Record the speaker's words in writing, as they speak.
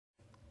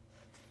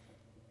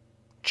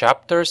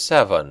Chapter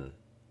 7.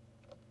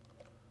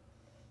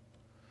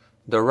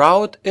 The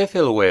route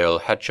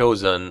Iffilweil had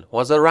chosen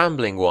was a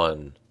rambling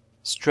one,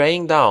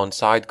 straying down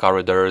side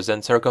corridors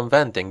and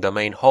circumventing the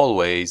main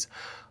hallways,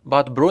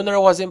 but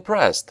Brunner was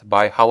impressed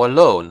by how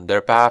alone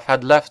their path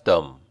had left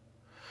them.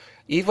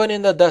 Even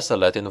in the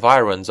desolate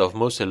environs of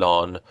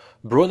Mousillon,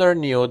 Brunner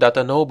knew that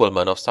a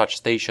nobleman of such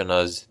station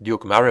as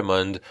Duke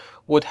Marimond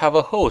would have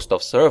a host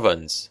of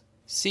servants,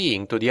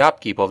 seeing to the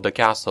upkeep of the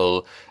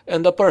castle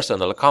and the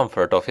personal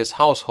comfort of his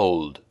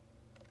household.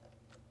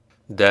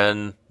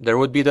 Then there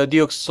would be the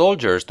Duke's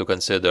soldiers to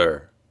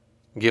consider.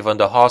 Given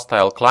the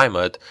hostile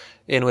climate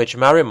in which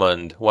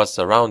Marimond was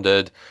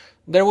surrounded,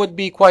 there would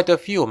be quite a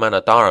few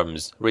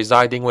men-at-arms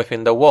residing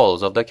within the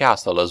walls of the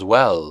castle as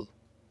well.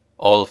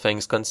 All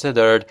things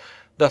considered,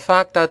 the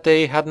fact that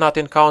they had not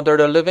encountered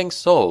a living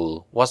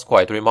soul was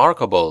quite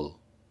remarkable.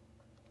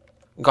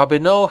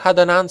 Gobineau had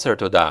an answer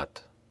to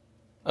that.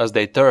 As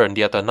they turned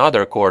yet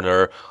another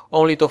corner,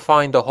 only to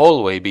find the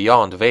hallway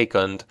beyond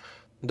vacant,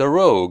 the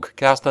rogue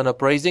cast an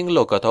appraising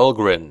look at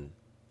Ulgrin.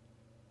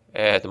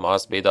 "It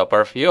must be the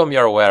perfume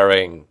you're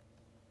wearing,"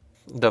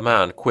 the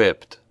man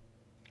quipped.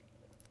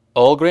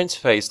 Ulgrin's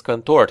face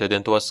contorted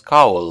into a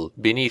scowl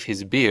beneath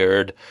his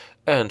beard,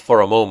 and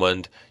for a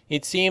moment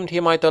it seemed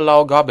he might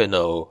allow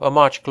Gobineau a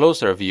much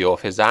closer view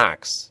of his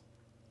axe.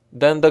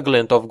 Then the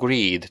glint of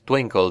greed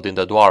twinkled in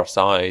the dwarf's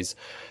eyes,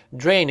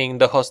 draining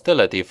the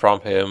hostility from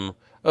him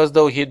as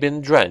though he'd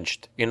been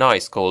drenched in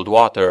ice-cold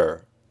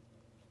water.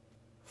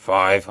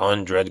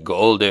 500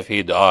 gold if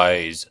he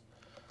dies,"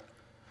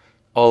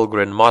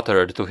 Ulgrin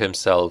muttered to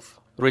himself,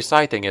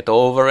 reciting it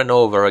over and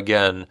over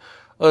again,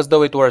 as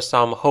though it were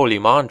some holy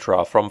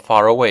mantra from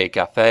far-away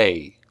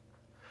Cathay.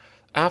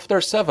 After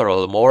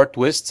several more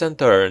twists and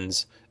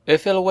turns,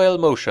 Iffilweil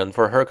motioned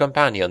for her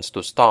companions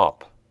to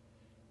stop.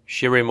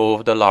 She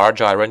removed a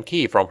large iron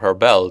key from her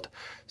belt,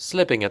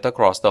 slipping it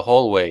across the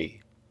hallway.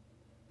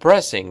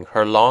 Pressing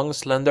her long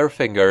slender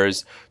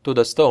fingers to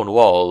the stone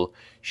wall,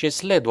 she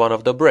slid one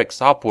of the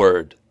bricks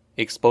upward,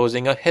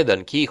 exposing a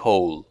hidden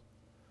keyhole.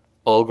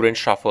 Ulgrin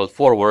shuffled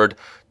forward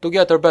to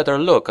get a better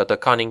look at the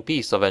cunning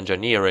piece of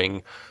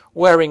engineering,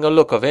 wearing a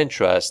look of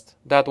interest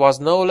that was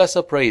no less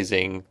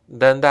appraising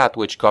than that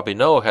which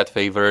Gobineau had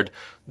favoured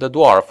the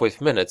dwarf with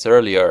minutes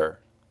earlier.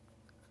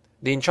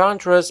 The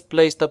enchantress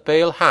placed a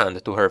pale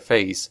hand to her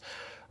face,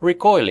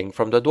 recoiling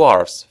from the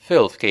dwarf's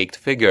filth-caked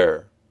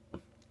figure.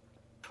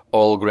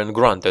 Ulgrin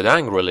grunted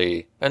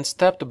angrily and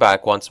stepped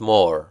back once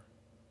more.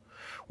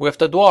 With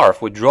the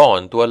dwarf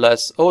withdrawn to a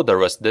less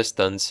odorous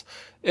distance,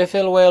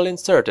 Iffilweil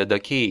inserted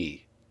the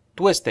key,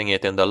 twisting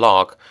it in the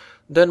lock,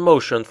 then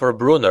motioned for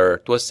Brunner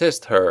to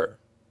assist her.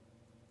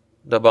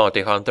 The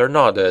bounty hunter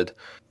nodded,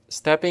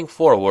 stepping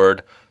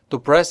forward to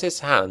press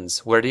his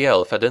hands where the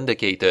elf had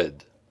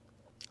indicated.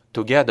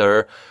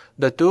 Together,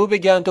 the two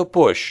began to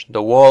push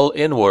the wall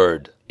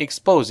inward,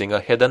 exposing a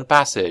hidden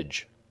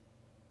passage.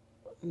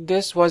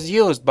 "This was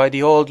used by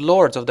the old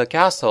lords of the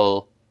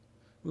castle,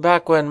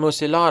 back when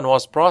Mousillon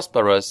was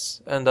prosperous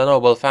and the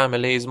noble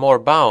families more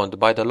bound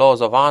by the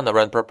laws of honor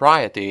and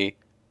propriety,"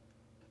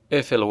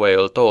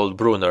 Iffilweil told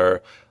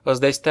Brunner as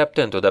they stepped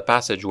into the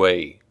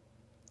passageway.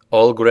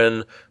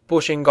 Ulgrin,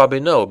 pushing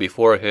Gobineau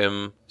before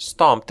him,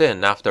 stomped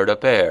in after the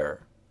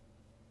pair.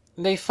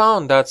 "They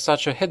found that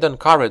such a hidden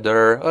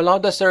corridor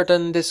allowed a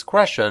certain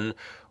discretion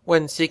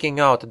when seeking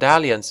out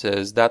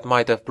dalliances that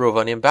might have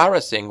proven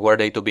embarrassing were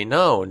they to be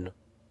known."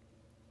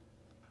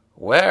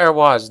 "Where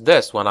was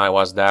this when I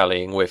was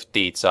dallying with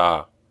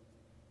Titsa?"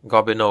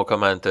 Gobineau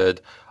commented,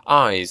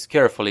 eyes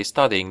carefully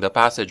studying the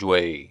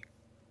passageway.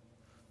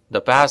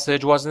 The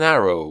passage was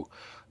narrow,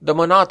 the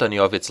monotony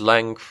of its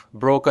length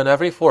broken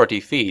every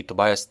 40 feet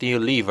by a steel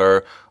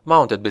lever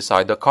mounted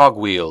beside the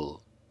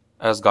cogwheel.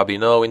 As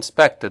Gobineau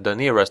inspected the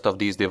nearest of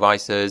these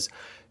devices,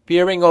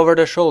 peering over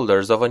the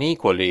shoulders of an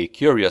equally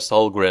curious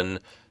Ulgrin,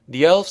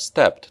 the elf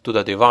stepped to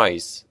the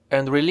device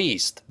and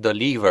released the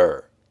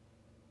lever.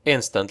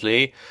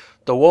 Instantly,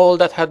 the wall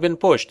that had been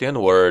pushed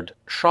inward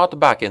shot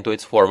back into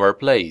its former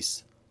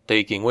place,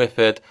 taking with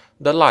it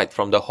the light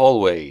from the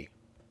hallway.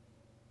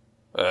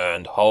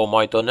 "And how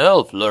might an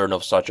elf learn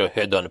of such a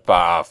hidden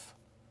path?"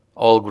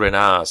 Ulgrin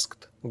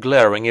asked,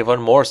 glaring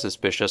even more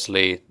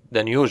suspiciously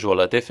than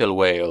usual at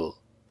Iffilweil.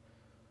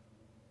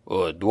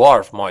 "A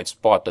dwarf might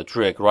spot the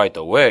trick right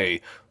away,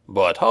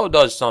 but how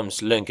does some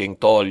slinking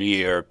tall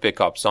year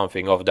pick up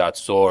something of that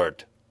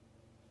sort?"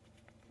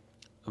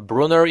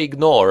 Brunner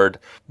ignored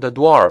the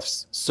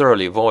dwarf's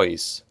surly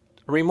voice,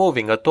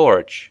 removing a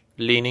torch,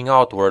 leaning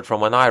outward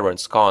from an iron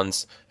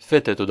sconce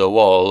fitted to the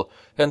wall,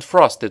 and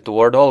thrust it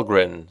toward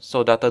Ulgrin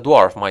so that the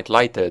dwarf might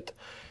light it,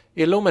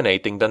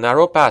 illuminating the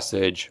narrow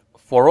passage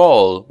for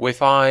all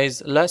with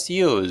eyes less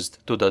used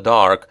to the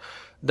dark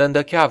than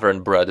the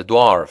cavern-bred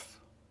dwarf.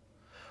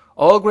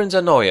 Ulgrin's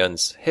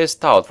annoyance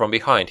hissed out from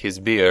behind his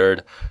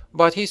beard,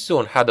 but he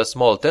soon had a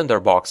small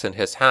tinderbox in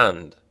his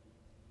hand.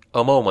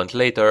 A moment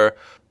later,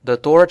 the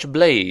torch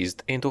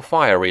blazed into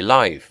fiery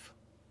life.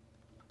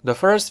 The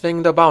first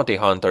thing the bounty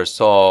hunter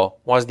saw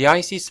was the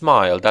icy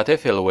smile that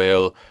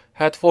Iffilweil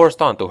had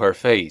forced onto her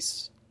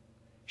face,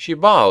 She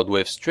bowed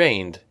with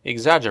strained,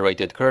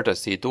 exaggerated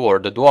courtesy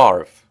toward the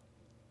dwarf.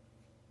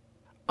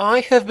 "I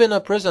have been a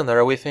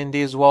prisoner within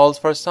these walls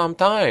for some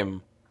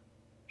time."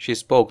 She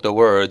spoke the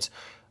words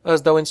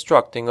as though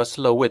instructing a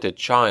slow-witted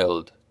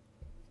child.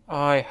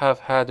 "I have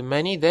had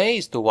many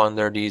days to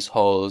wander these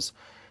halls,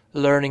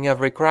 learning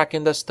every crack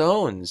in the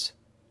stones.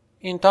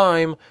 In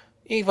time,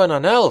 even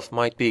an elf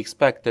might be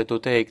expected to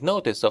take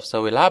notice of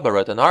so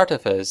elaborate an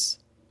artifice."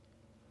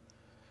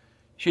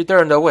 She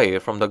turned away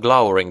from the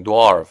glowering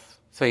dwarf,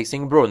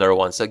 facing Brunner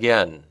once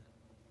again.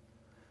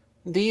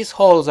 "These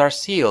halls are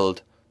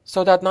sealed,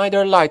 so that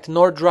neither light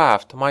nor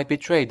draught might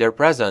betray their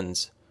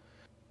presence.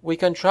 We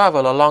can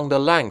travel along the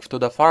length to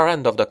the far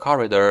end of the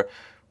corridor,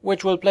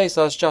 which will place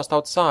us just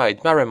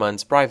outside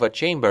Merriman's private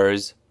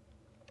chambers."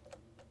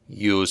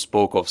 "You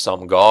spoke of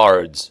some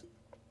guards,"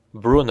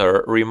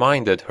 Brunner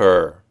reminded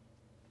her.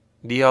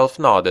 The elf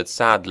nodded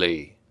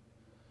sadly.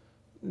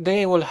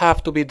 "They will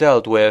have to be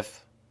dealt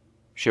with,"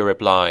 she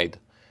replied.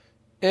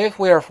 "If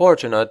we are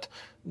fortunate,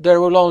 there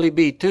will only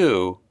be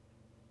 2.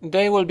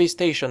 They will be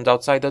stationed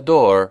outside the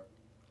door."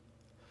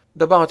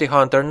 The bounty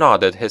hunter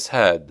nodded his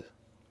head.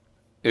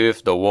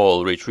 "If the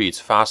wall retreats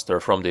faster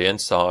from the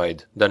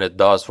inside than it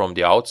does from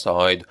the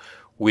outside,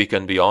 we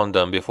can be on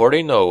them before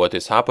they know what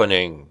is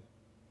happening,"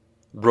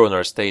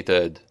 Brunner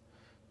stated.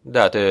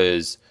 "That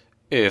is,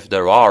 if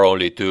there are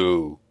only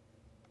 2.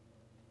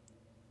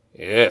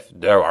 "If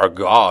there are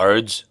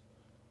guards,"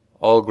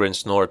 Algren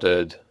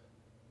snorted,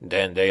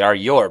 "then they are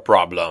your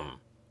problem.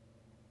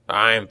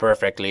 I'm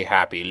perfectly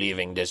happy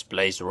leaving this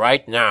place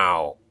right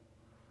now."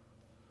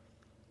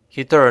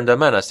 He turned a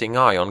menacing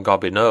eye on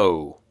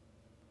Gobineau.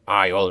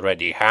 "I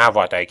already have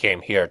what I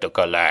came here to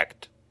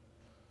collect."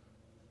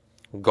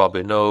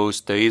 "Gobineau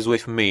stays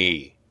with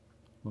me,"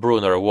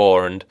 Brunner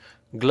warned,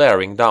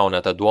 glaring down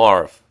at the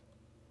dwarf.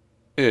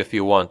 "If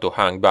you want to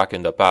hang back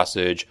in the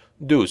passage,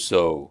 do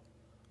so.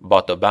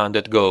 But the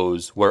bandit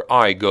goes where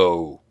I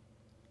go."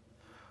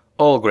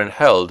 Algren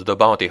held the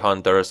bounty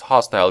hunter's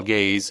hostile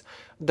gaze,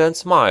 then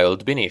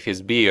smiled beneath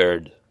his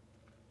beard.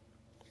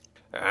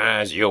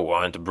 "As you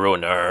want,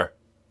 Brunner,"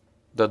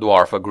 the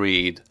dwarf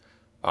agreed.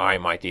 "I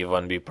might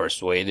even be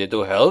persuaded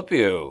to help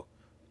you.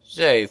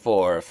 Say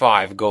for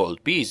 5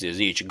 gold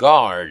pieces each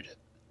guard."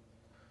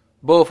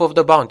 Both of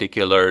the bounty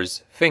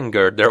killers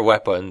fingered their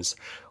weapons,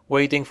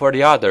 waiting for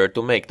the other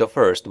to make the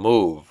first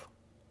move.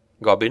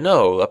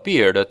 Gobineau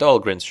appeared at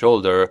Algren's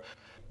shoulder,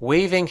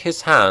 waving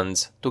his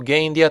hands to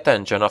gain the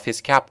attention of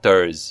his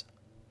captors.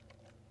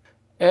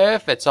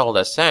 "If it's all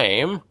the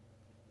same,"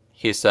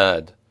 he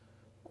said,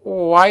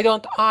 "why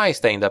don't I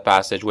stay in the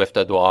passage with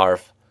the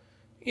dwarf?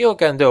 You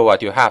can do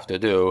what you have to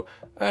do,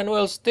 and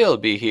we'll still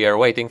be here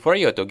waiting for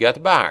you to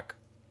get back."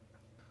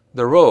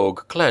 The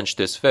rogue clenched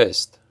his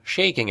fist,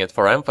 shaking it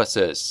for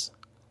emphasis.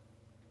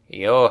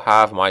 "You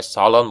have my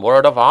solemn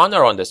word of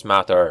honor on this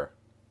matter."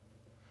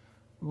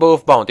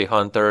 Both bounty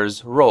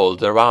hunters rolled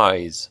their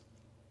eyes.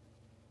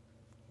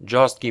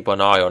 "Just keep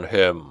an eye on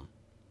him,"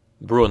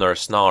 Brunner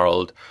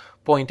snarled,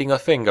 pointing a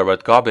finger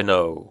at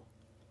Gobineau.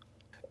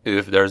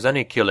 "If there's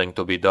any killing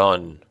to be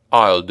done,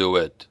 I'll do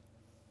it."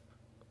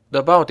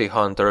 The bounty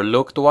hunter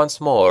looked once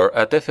more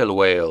at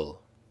Iffilwale.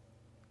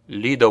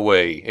 "Lead the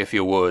way, if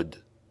you would."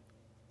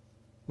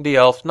 The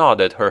elf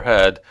nodded her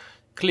head,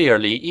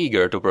 clearly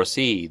eager to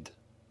proceed.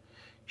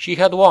 She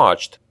had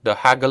watched the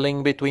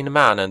haggling between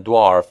man and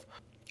dwarf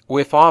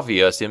with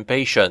obvious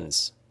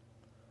impatience.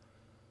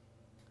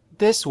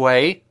 "This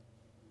way,"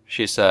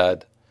 she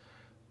said.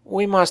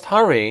 "We must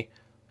hurry.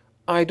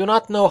 I do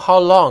not know how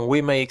long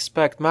we may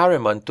expect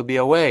Merriman to be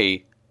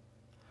away."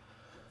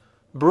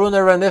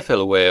 Brunner and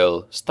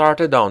Iffilwale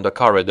started down the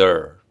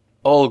corridor.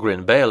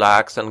 Algren,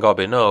 Balax, and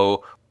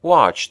Gobineau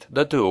watched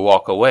the 2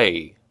 walk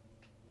away.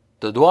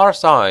 The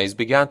dwarf's eyes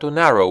began to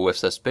narrow with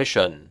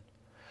suspicion.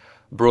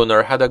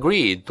 Brunner had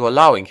agreed to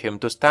allowing him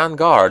to stand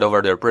guard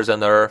over their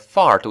prisoner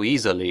far too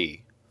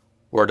easily.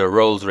 Were the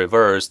roles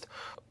reversed,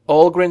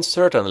 Algren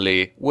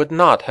certainly would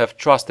not have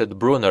trusted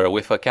Brunner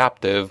with a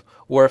captive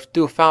worth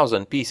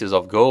 2,000 pieces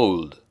of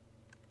gold.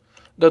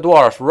 The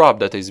dwarf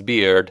rubbed at his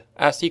beard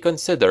as he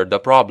considered the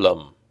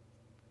problem.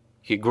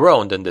 He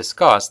groaned in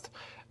disgust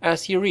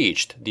as he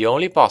reached the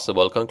only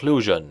possible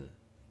conclusion.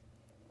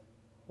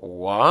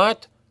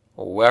 "What?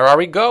 Where are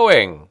we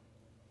going?"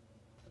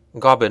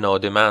 Gobineau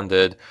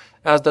demanded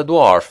as the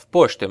dwarf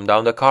pushed him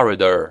down the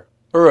corridor,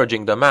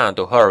 urging the man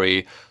to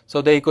hurry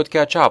so they could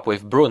catch up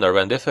with Brunner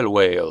and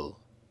Iffilwale.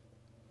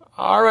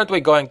 "Aren't we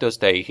going to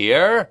stay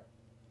here?"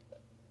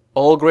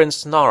 Algren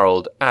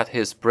snarled at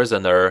his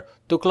prisoner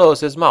to close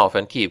his mouth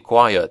and keep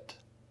quiet.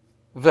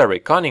 Very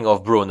cunning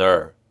of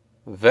Brunner.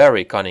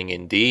 Very cunning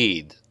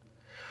indeed.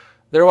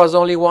 There was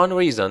only one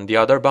reason the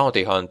other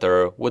bounty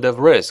hunter would have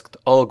risked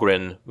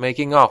Algren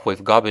making off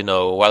with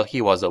Gobineau while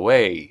he was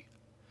away.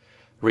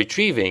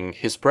 Retrieving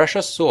his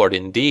precious sword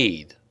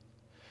indeed.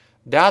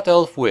 That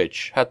elf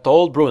witch had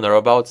told Brunner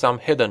about some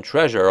hidden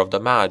treasure of the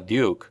Mad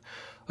Duke,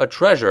 a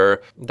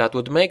treasure that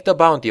would make the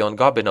bounty on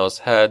Gobineau's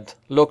head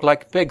look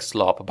like pig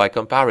slop by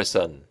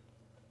comparison.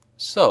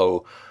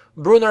 So,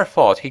 Brunner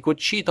thought he could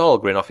cheat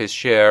Algrin of his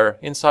share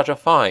in such a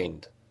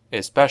find,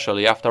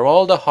 especially after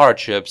all the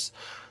hardships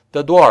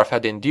the dwarf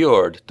had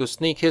endured to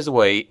sneak his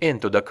way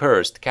into the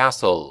cursed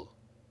castle.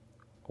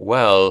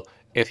 Well,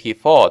 if he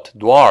thought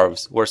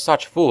dwarves were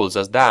such fools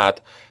as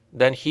that,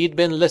 then he'd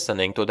been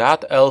listening to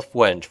that elf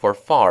wench for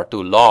far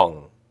too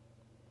long.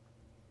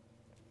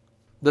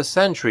 The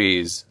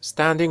sentries,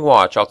 standing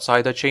watch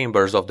outside the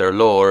chambers of their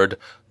lord,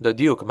 the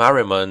Duke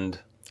Marimond,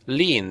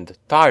 leaned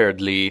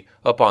tiredly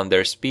upon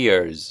their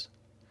spears.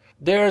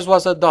 Theirs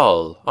was a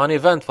dull,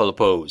 uneventful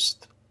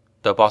post.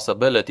 The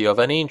possibility of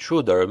any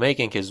intruder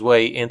making his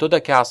way into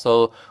the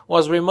castle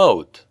was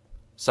remote,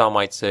 some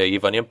might say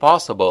even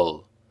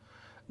impossible.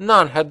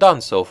 None had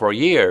done so for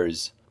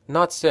years,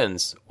 not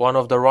since one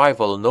of the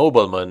rival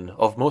noblemen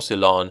of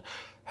Mousillon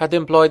had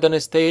employed an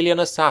Estalian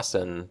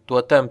assassin to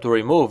attempt to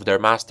remove their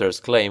master's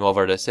claim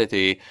over the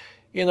city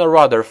in a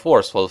rather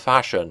forceful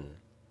fashion.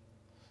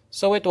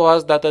 So it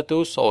was that the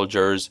two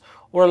soldiers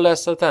were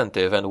less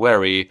attentive and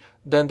wary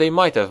than they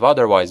might have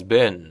otherwise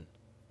been,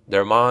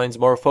 their minds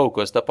more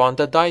focused upon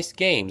the dice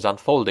games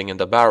unfolding in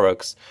the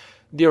barracks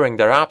during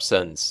their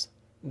absence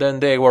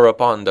than they were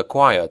upon the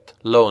quiet,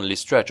 lonely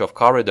stretch of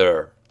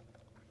corridor.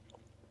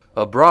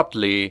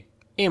 Abruptly,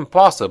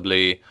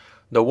 impossibly,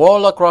 the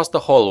wall across the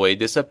hallway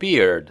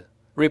disappeared,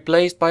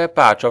 replaced by a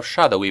patch of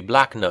shadowy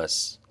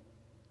blackness.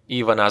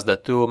 Even as the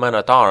two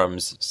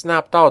men-at-arms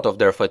snapped out of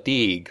their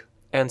fatigue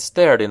and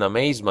stared in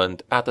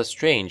amazement at a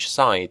strange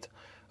sight,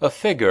 a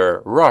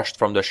figure rushed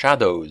from the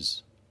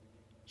shadows.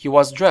 He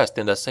was dressed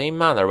in the same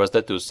manner as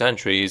the two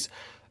sentries,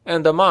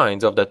 and the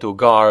minds of the two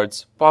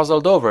guards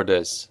puzzled over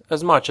this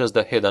as much as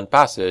the hidden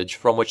passage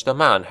from which the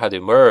man had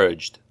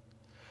emerged.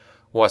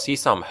 Was he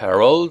some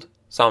herald,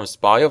 some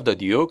spy of the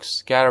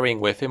Duke's,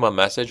 carrying with him a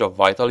message of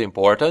vital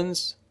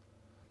importance?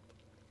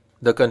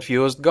 The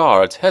confused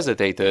guards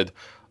hesitated,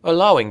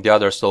 allowing the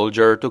other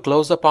soldier to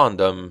close upon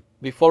them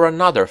before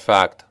another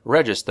fact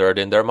registered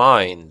in their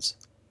minds.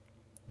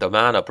 The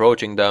man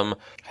approaching them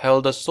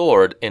held a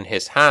sword in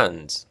his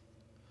hands.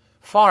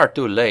 Far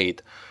too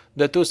late,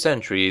 the two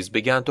sentries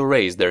began to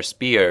raise their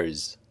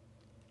spears.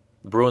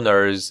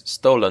 Brunner's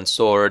stolen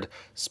sword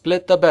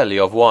split the belly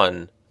of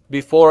one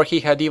before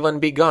he had even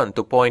begun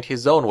to point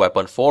his own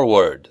weapon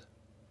forward.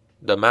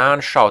 The man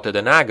shouted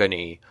in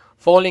agony,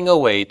 falling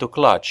away to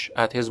clutch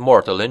at his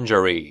mortal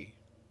injury.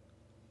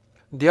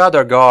 The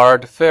other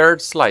guard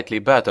fared slightly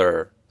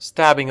better,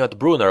 stabbing at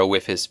Brunner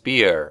with his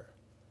spear.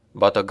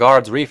 But the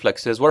guard's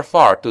reflexes were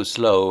far too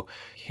slow,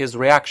 his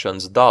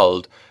reactions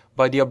dulled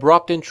by the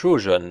abrupt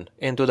intrusion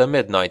into the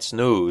midnight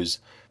snooze,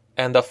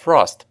 and the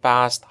thrust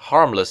passed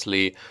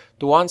harmlessly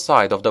to one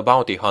side of the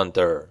bounty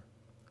hunter.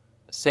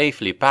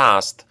 Safely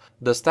past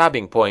the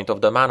stabbing point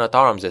of the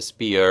man-at-arms'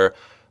 spear,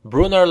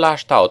 Brunner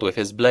lashed out with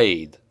his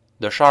blade,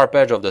 the sharp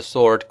edge of the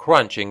sword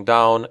crunching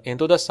down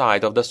into the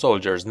side of the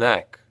soldier's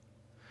neck.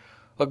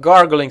 A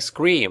gargling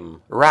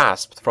scream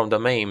rasped from the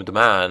maimed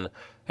man,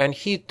 and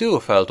he too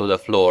fell to the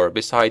floor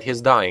beside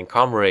his dying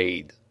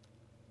comrade.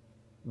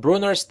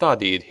 Brunner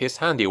studied his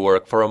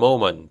handiwork for a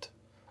moment.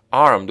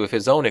 Armed with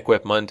his own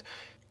equipment,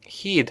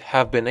 he'd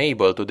have been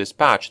able to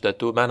dispatch the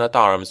two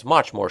men-at-arms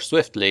much more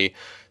swiftly,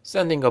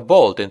 sending a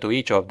bolt into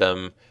each of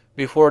them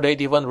before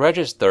they'd even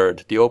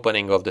registered the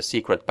opening of the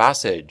secret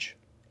passage.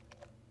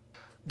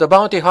 The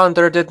bounty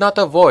hunter did not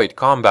avoid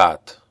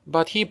combat,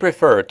 but he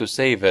preferred to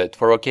save it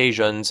for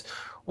occasions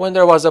when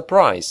there was a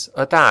price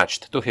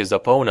attached to his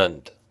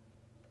opponent.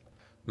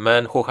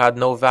 Men who had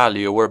no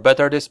value were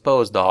better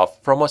disposed of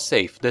from a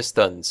safe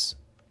distance.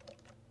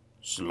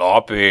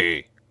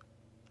 "Sloppy!"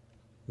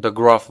 The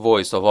gruff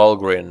voice of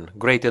Algrin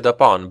grated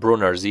upon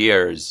Brunner's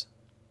ears.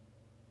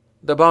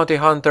 The bounty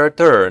hunter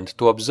turned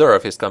to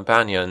observe his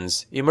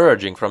companions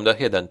emerging from the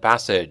hidden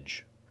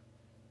passage.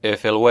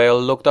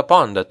 Ithilwail looked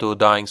upon the two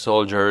dying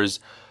soldiers,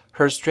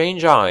 her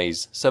strange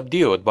eyes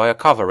subdued by a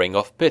covering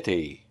of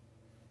pity.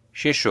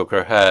 She shook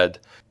her head,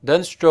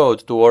 then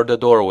strode toward the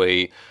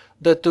doorway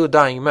the two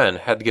dying men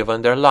had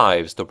given their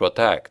lives to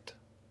protect.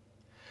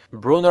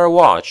 Brunner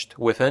watched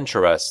with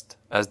interest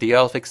as the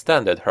elf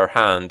extended her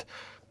hand,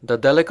 the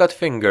delicate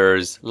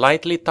fingers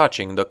lightly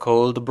touching the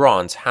cold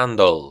bronze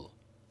handle.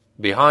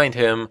 Behind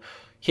him,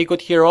 he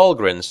could hear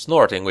Algrin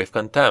snorting with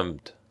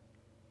contempt.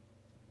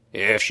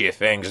 "If she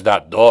thinks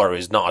that door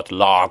is not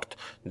locked,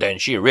 then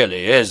she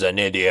really is an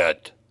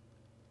idiot."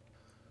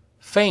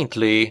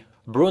 Faintly,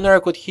 Brunner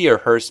could hear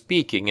her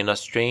speaking in a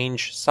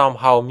strange,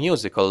 somehow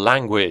musical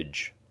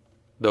language.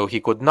 Though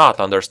he could not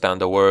understand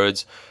the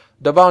words,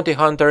 the bounty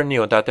hunter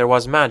knew that there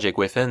was magic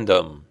within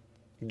them,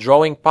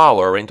 drawing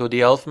power into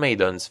the elf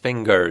maiden's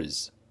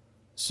fingers.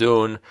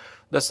 Soon,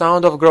 the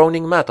sound of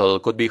groaning metal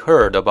could be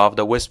heard above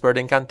the whispered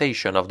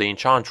incantation of the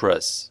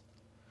enchantress.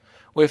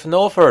 With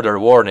no further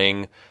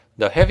warning,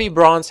 the heavy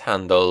bronze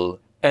handle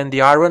and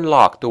the iron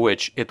lock to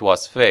which it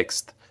was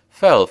fixed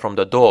fell from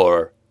the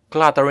door,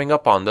 clattering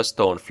upon the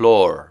stone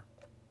floor.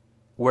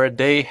 Where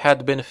they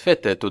had been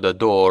fitted to the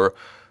door,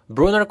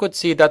 Brunner could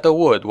see that the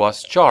wood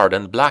was charred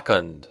and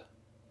blackened.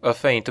 A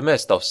faint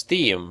mist of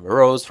steam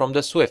rose from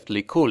the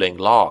swiftly cooling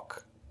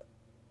lock.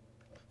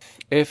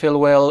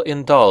 Ithelwell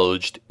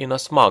indulged in a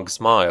smug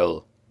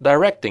smile,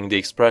 directing the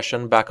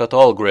expression back at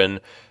Olgren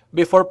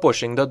before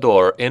pushing the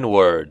door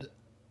inward.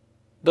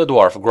 The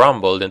dwarf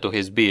grumbled into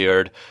his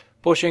beard,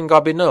 pushing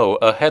Gobineau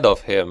ahead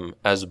of him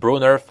as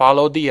Brunner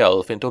followed the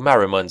elf into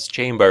Merriman's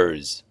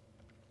chambers.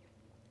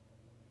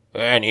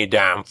 "Any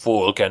damn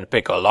fool can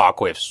pick a lock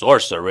with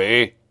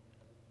sorcery."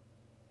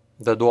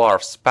 The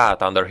dwarf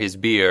spat under his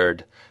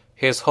beard,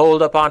 his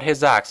hold upon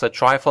his axe a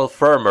trifle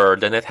firmer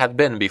than it had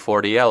been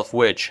before the elf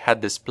witch had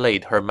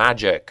displayed her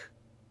magic.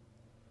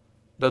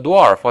 The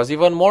dwarf was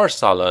even more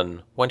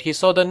sullen when he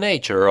saw the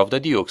nature of the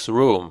Duke's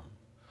room.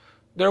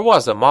 There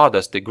was a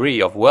modest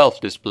degree of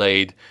wealth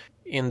displayed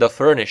in the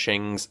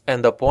furnishings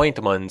and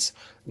appointments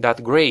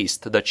that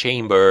graced the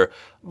chamber,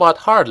 but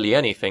hardly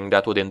anything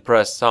that would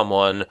impress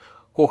someone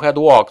who had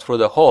walked through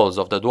the halls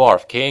of the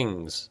Dwarf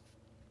Kings.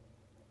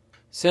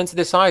 Since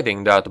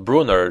deciding that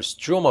Brunner's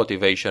true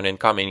motivation in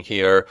coming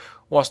here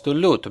was to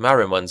loot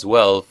Merriman's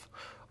wealth,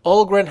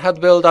 Olgren had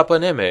built up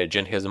an image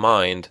in his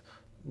mind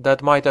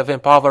that might have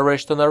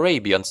impoverished an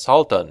Arabian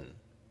sultan.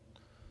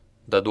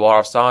 The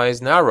dwarf's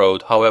eyes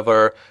narrowed,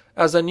 however,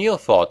 as a new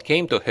thought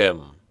came to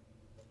him.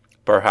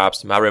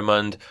 Perhaps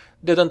Merriman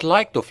didn't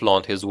like to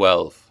flaunt his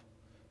wealth.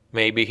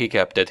 Maybe he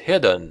kept it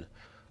hidden,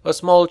 a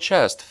small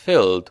chest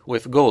filled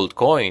with gold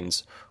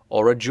coins,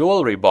 or a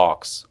jewelry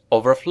box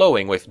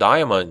overflowing with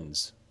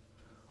diamonds.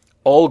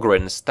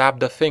 Olgren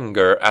stabbed a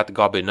finger at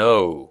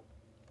Gobineau.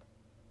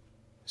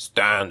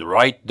 "Stand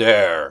right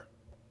there,"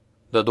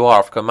 the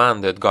dwarf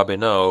commanded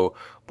Gobineau,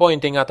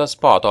 pointing at a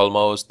spot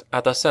almost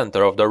at the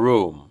center of the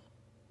room.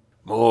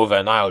 "Move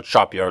and I'll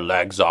chop your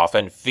legs off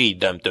and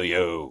feed them to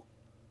you,"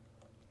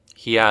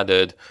 he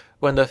added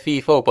when the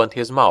thief opened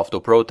his mouth to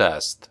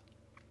protest.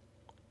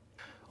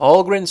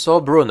 Olgren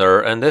saw Brunner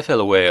and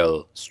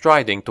Ithelwell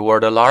striding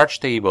toward a large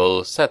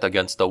table set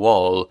against the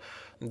wall,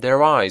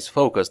 their eyes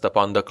focused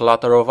upon the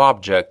clutter of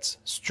objects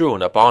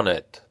strewn upon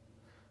it.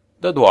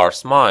 The dwarf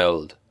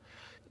smiled.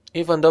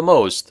 Even the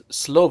most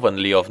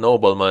slovenly of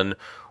noblemen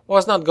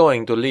was not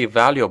going to leave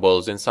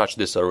valuables in such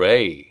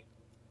disarray.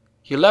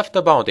 He left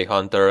the bounty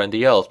hunter and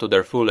the elf to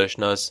their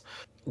foolishness,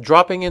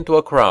 dropping into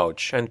a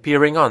crouch and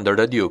peering under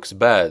the Duke's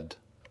bed,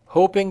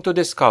 hoping to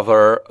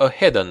discover a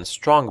hidden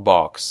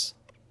strong-box.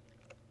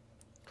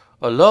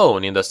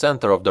 Alone in the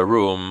center of the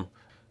room,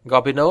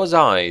 Gobineau's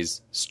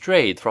eyes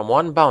strayed from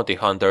one bounty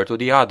hunter to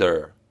the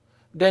other,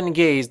 then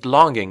gazed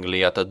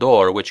longingly at the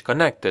door which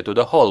connected to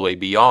the hallway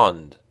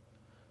beyond.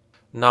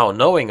 Now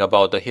knowing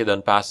about the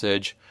hidden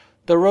passage,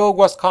 the rogue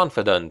was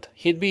confident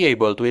he'd be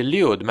able to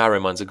elude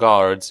Merriman's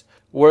guards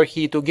were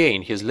he to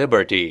gain his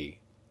liberty.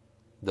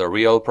 The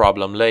real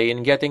problem lay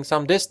in getting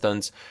some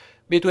distance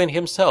between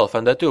himself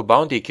and the two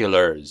bounty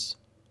killers.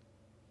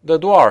 The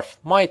dwarf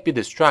might be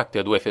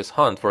distracted with his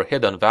hunt for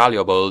hidden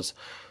valuables,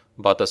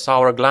 but the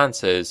sour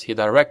glances he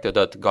directed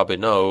at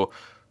Gobineau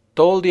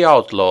told the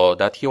outlaw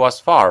that he was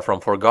far from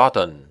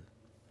forgotten.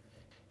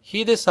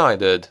 He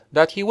decided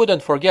that he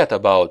wouldn't forget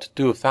about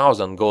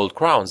 2,000 gold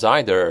crowns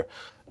either,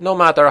 no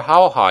matter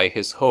how high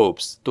his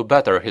hopes to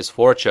better his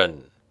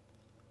fortune.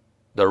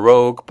 The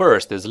rogue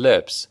pursed his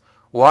lips,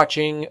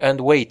 watching and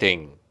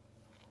waiting.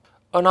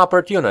 An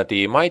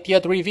opportunity might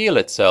yet reveal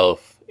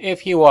itself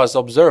if he was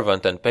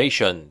observant and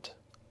patient,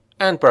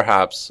 and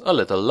perhaps a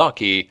little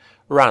lucky,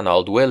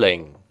 Ranald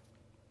willing.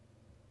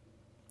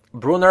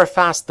 Brunner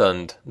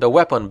fastened the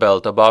weapon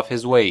belt above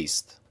his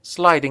waist,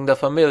 sliding the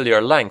familiar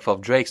length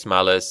of Drake's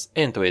Malice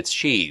into its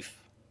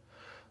sheath.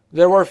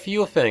 There were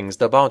few things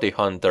the bounty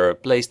hunter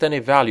placed any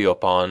value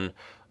upon,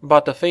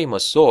 but the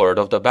famous sword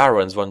of the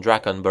Barons von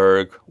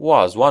Drakenberg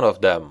was one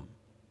of them.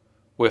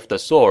 With the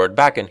sword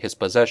back in his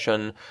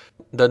possession,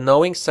 the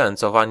knowing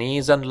sense of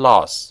unease and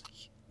loss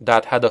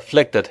that had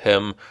afflicted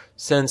him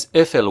since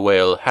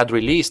Ithelwell had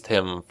released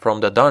him from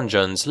the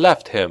dungeons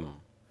left him.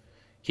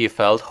 He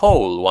felt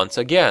whole once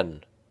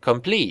again,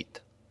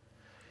 complete.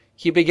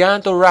 He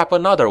began to wrap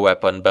another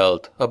weapon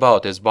belt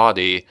about his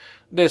body,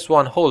 this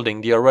one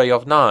holding the array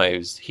of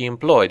knives he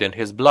employed in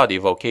his bloody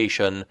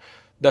vocation,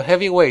 the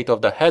heavy weight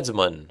of the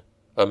headsman,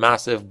 a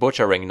massive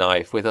butchering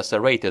knife with a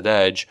serrated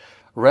edge,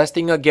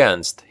 resting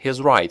against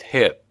his right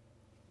hip.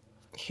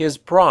 His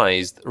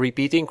prized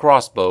repeating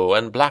crossbow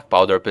and black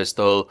powder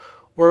pistol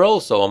were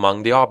also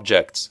among the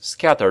objects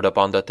scattered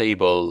upon the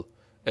table,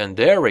 and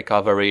their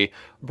recovery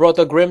brought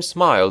a grim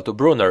smile to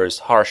Brunner's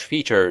harsh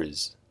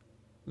features.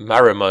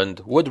 Merriman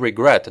would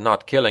regret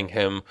not killing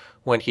him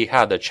when he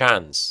had a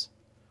chance.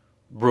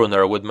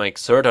 Brunner would make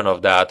certain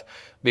of that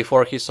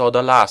before he saw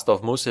the last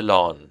of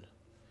Mousillon.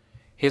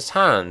 His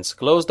hands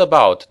closed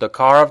about the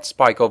carved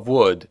spike of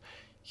wood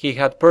he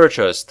had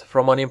purchased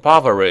from an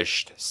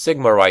impoverished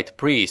Sigmarite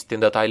priest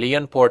in the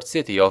Tylean port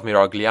city of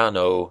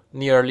Miragliano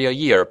nearly a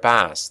year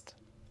past.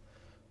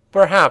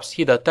 Perhaps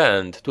he'd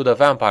attend to the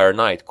vampire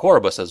knight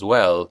Corbus as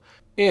well,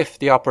 if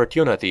the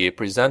opportunity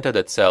presented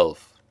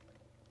itself.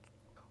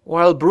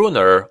 While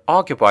Brunner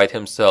occupied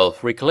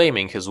himself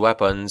reclaiming his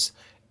weapons,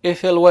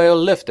 Ithelwell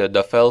lifted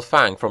the fell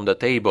fang from the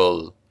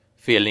table,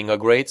 feeling a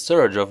great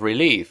surge of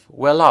relief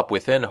well up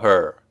within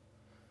her.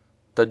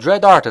 The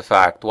dread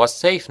artifact was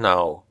safe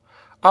now,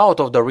 out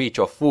of the reach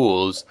of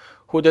fools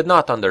who did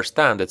not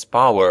understand its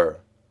power,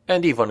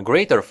 and even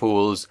greater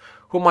fools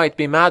who might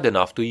be mad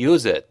enough to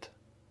use it.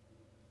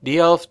 The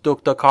elf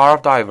took the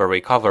carved ivory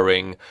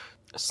covering,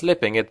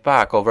 slipping it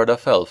back over the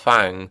fell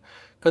fang,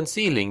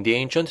 concealing the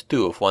ancient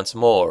tooth once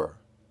more.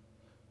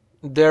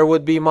 There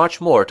would be much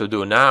more to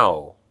do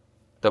now.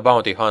 The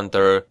bounty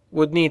hunter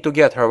would need to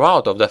get her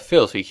out of the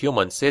filthy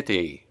human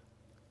city.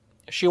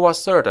 She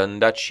was certain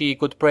that she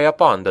could prey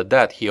upon the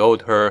debt he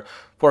owed her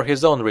for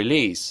his own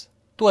release,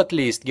 to at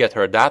least get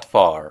her that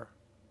far.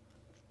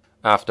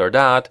 After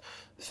that,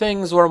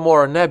 things were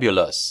more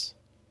nebulous.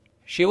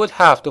 She would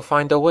have to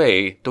find a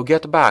way to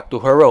get back to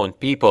her own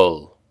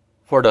people,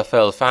 for the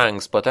fell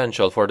fang's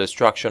potential for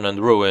destruction and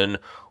ruin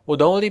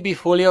would only be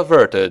fully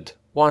averted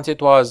once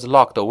it was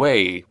locked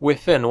away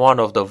within one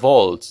of the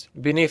vaults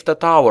beneath the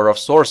Tower of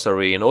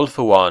Sorcery in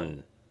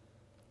Ulthuan.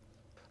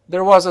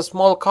 There was a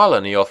small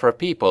colony of her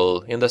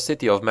people in the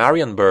city of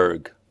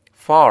Marienburg,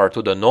 far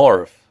to the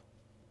north.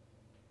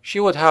 She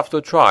would have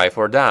to try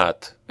for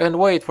that, and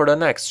wait for the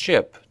next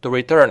ship to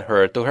return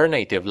her to her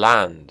native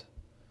land.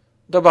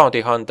 The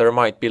bounty hunter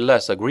might be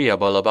less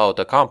agreeable about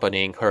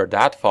accompanying her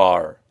that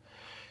far.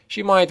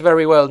 She might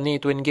very well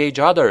need to engage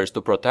others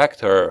to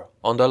protect her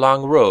on the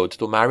long road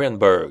to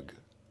Marienburg.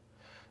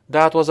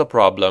 That was a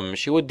problem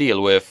she would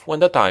deal with when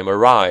the time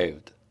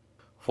arrived.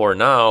 For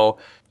now,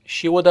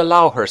 she would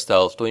allow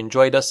herself to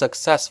enjoy the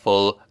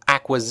successful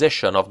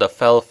acquisition of the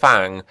fell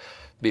fang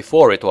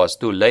before it was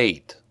too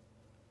late.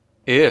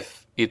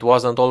 If it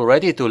wasn't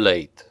already too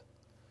late.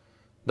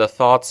 The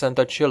thought sent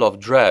a chill of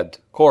dread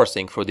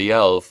coursing through the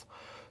elf,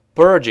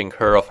 purging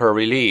her of her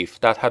relief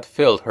that had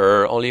filled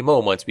her only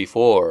moments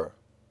before.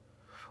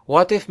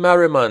 What if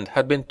Merrimund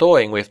had been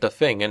toying with the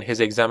thing in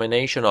his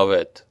examination of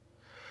it?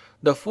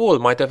 The fool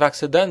might have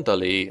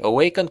accidentally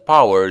awakened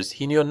powers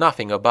he knew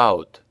nothing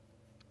about.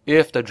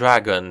 If the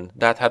dragon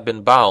that had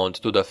been bound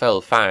to the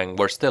fell fang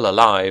were still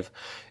alive,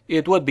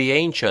 it would be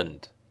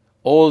ancient,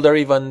 older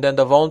even than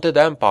the vaunted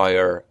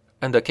empire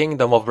and the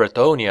kingdom of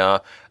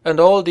Bretonia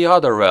and all the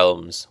other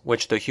realms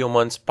which the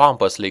humans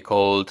pompously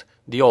called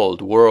the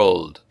Old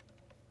World.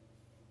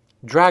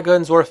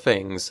 Dragons were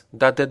things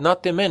that did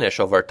not diminish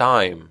over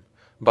time,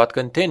 but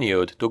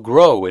continued to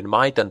grow in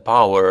might and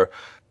power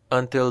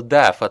until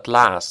death at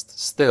last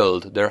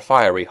stilled their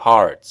fiery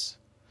hearts.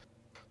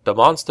 The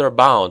monster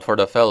bound for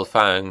the fell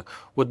fang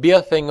would be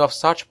a thing of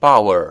such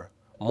power,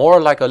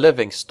 more like a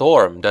living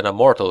storm than a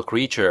mortal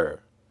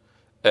creature.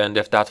 And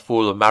if that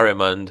fool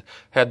Merrimund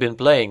had been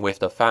playing with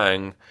the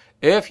fang,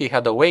 if he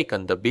had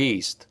awakened the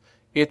beast,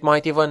 it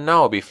might even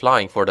now be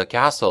flying for the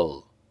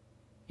castle.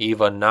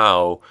 Even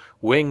now,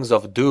 wings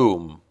of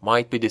doom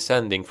might be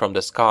descending from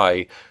the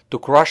sky to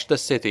crush the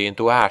city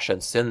into ash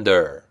and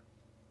cinder.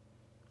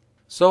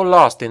 So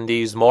lost in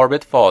these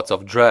morbid thoughts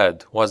of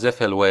dread was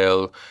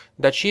Iffilweil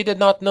that she did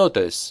not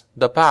notice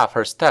the path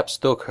her steps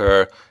took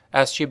her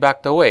as she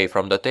backed away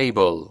from the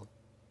table.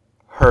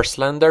 Her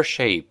slender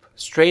shape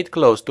strayed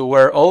close to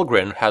where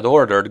Olgrin had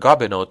ordered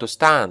Gobineau to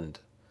stand.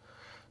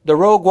 The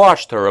rogue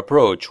watched her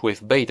approach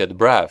with bated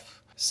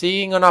breath,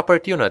 seeing an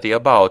opportunity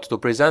about to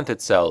present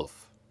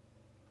itself.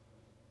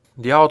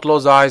 The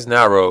outlaw's eyes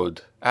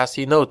narrowed as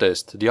he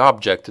noticed the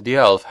object the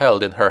elf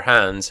held in her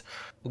hands,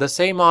 the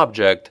same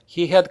object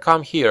he had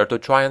come here to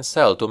try and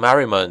sell to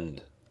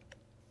Merrimund.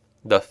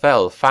 The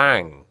fell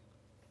fang.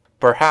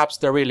 Perhaps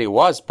there really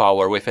was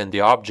power within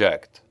the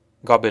object,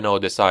 Gobineau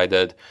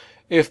decided,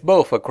 if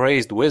both a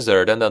crazed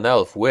wizard and an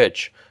elf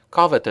witch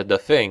coveted the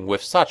thing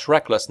with such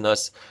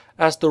recklessness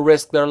as to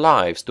risk their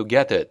lives to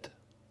get it.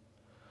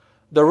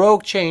 The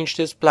rogue changed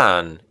his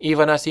plan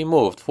even as he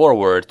moved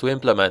forward to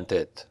implement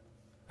it.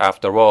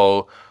 After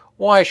all,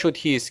 why should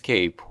he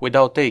escape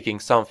without taking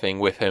something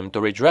with him to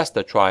redress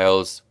the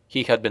trials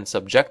he had been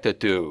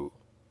subjected to?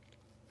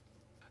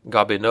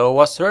 Gobineau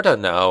was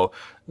certain now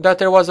that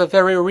there was a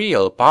very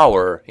real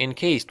power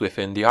encased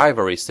within the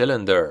ivory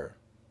cylinder.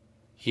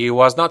 He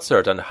was not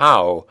certain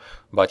how,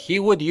 but he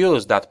would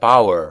use that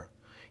power,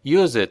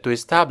 use it to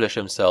establish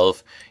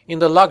himself in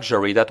the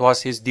luxury that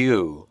was his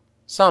due,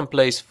 some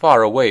place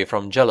far away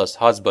from jealous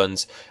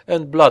husbands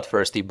and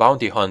bloodthirsty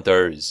bounty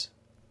hunters.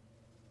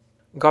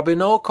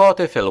 Gobineau caught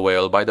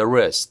Iffilweil by the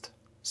wrist,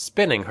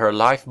 spinning her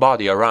lithe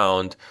body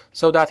around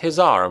so that his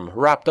arm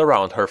wrapped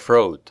around her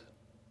throat.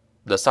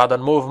 The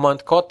sudden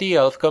movement caught the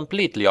elf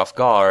completely off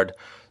guard,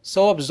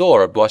 so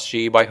absorbed was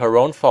she by her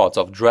own thoughts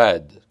of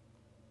dread.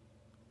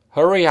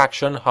 Her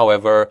reaction,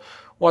 however,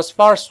 was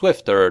far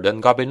swifter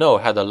than Gobineau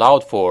had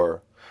allowed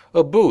for,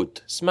 a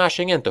boot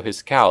smashing into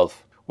his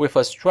calf with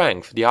a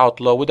strength the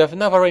outlaw would have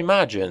never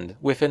imagined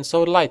within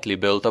so lightly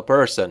built a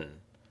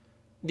person.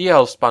 The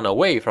elf spun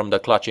away from the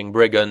clutching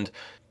brigand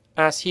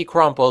as he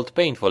crumpled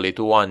painfully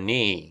to one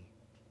knee.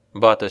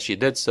 But as she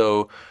did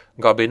so,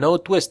 Gobineau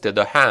twisted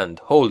the hand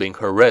holding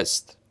her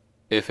wrist.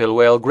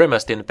 Iffilweil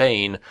grimaced in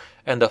pain,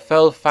 and the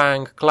fell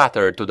fang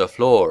clattered to the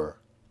floor.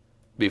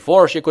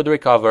 Before she could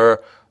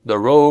recover, the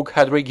rogue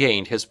had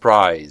regained his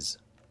prize.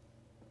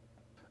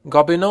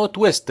 Gobineau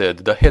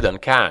twisted the hidden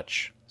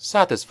catch,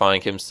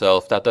 satisfying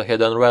himself that the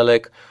hidden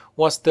relic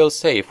was still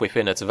safe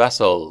within its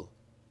vessel.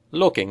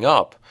 Looking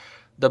up,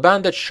 the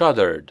bandit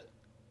shuddered.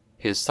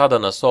 His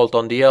sudden assault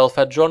on the elf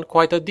had drawn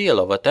quite a deal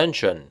of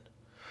attention.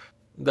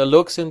 The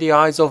looks in the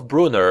eyes of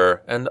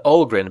Brunner and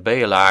Olgrin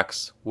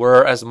Bailax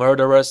were as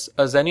murderous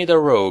as any the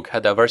rogue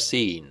had ever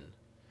seen.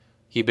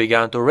 He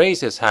began to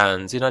raise his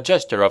hands in a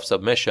gesture of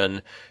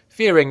submission,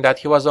 fearing that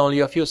he was only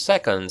a few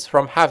seconds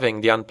from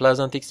having the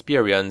unpleasant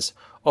experience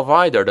of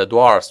either the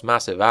dwarf's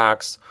massive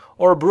axe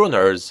or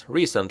Brunner's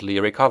recently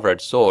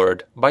recovered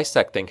sword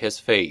bisecting his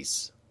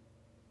face.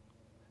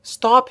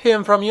 "Stop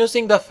him from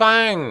using the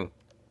fang!"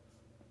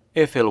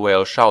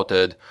 Iffilwale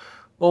shouted,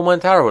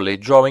 momentarily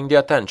drawing the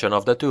attention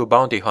of the two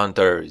bounty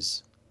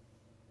hunters.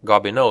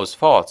 Gobineau's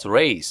thoughts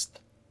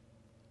raced.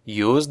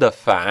 Use the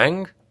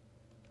fang?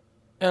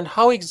 And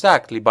how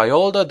exactly by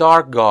all the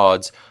dark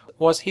gods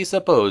was he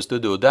supposed to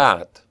do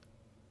that?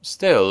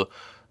 Still,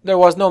 there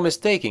was no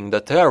mistaking the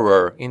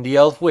terror in the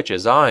elf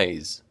witch's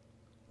eyes.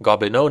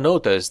 Gobineau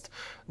noticed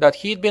that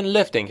he'd been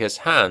lifting his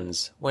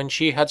hands when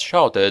she had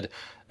shouted,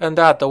 and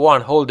that the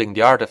one holding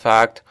the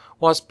artifact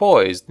was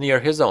poised near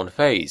his own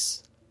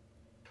face.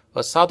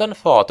 A sudden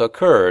thought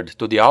occurred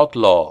to the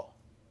outlaw.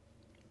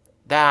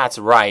 "That's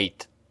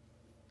right,"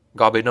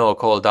 Gobineau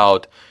called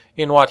out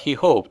in what he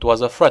hoped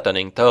was a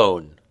threatening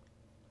tone.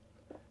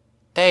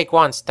 "Take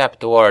one step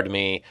toward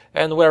me,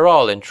 and we're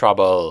all in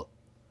trouble."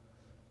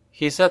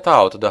 He set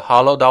out the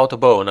hollowed-out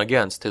bone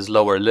against his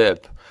lower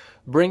lip,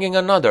 bringing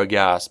another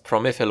gasp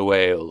from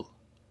Iffilwale.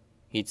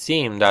 It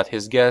seemed that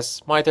his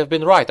guess might have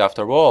been right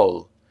after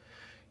all.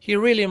 He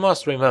really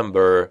must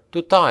remember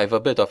to tithe a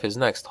bit of his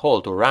next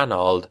haul to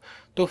Ranald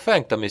to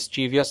thank the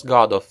mischievous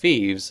god of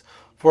thieves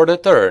for the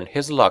turn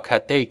his luck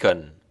had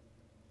taken.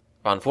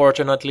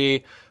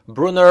 Unfortunately,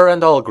 Brunner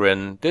and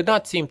Olgrin did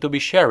not seem to be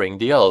sharing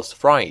the elf's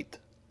fright.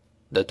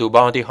 The two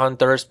bounty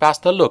hunters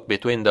passed a look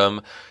between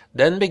them,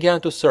 then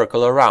began to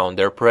circle around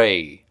their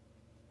prey.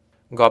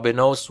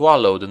 Gobineau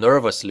swallowed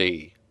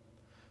nervously.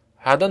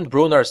 Hadn't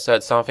Brunner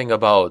said something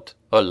about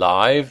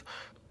alive,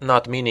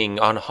 not meaning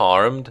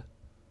unharmed?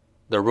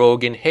 The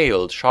rogue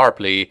inhaled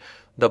sharply,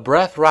 the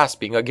breath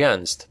rasping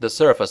against the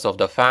surface of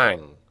the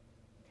fang.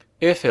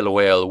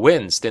 Iffilwale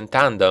winced in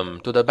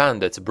tandem to the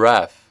bandit's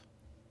breath.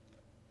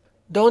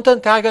 "Don't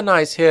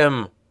antagonize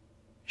him!"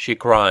 she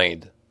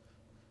cried.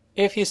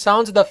 "If he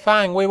sounds the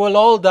fang, we will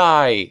all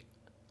die.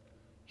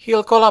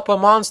 He'll call up a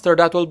monster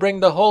that will bring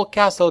the whole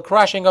castle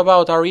crashing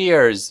about our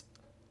ears."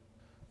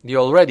 The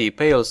already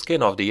pale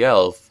skin of the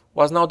elf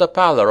was now the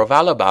pallor of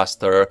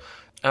alabaster,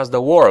 as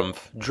the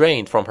warmth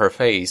drained from her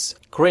face,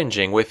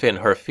 cringing within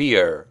her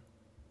fear.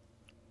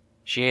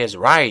 "She is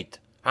right.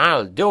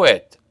 I'll do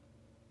it,"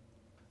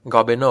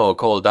 Gobineau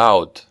called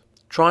out,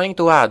 trying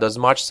to add as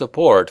much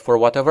support for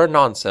whatever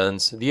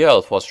nonsense the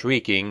elf was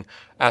shrieking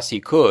as he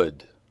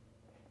could.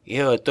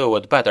 "You two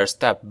would better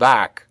step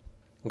back,"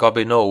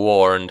 Gobineau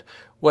warned,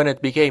 when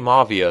it became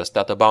obvious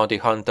that the bounty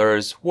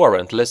hunters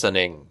weren't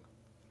listening.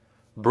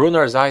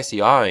 Brunner's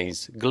icy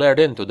eyes glared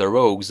into the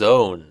rogue's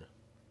own.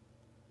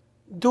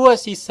 "Do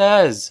as he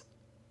says,"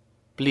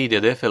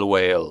 pleaded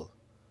Iffilwale.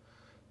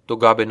 To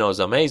Gobineau's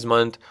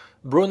amazement,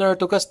 Brunner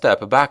took a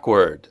step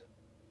backward.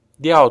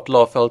 The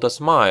outlaw felt a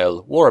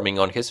smile warming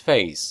on his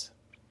face.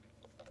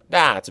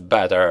 "That's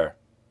better,"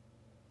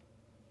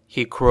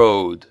 he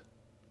crowed.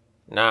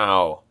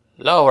 "Now,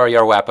 lower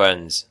your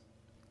weapons,"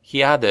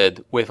 he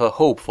added with a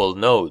hopeful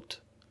note.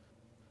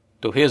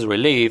 To his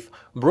relief,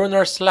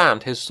 Brunner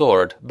slammed his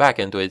sword back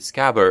into its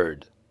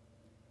scabbard.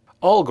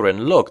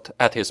 Olgrin looked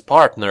at his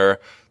partner,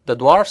 the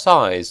dwarf's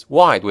eyes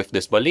wide with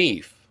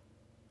disbelief.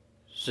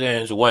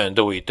 "Since when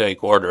do we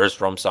take orders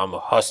from some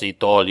hussy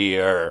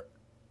tollier?"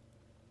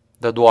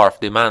 the dwarf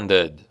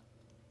demanded.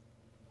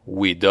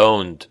 "We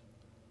don't,"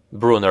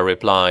 Brunner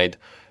replied,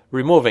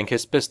 removing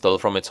his pistol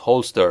from its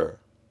holster.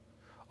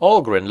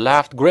 Olgrin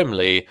laughed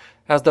grimly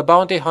as the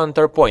bounty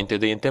hunter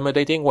pointed the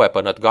intimidating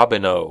weapon at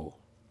Gobineau.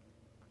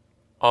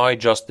 "I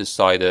just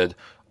decided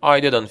I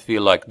didn't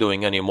feel like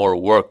doing any more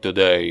work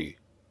today."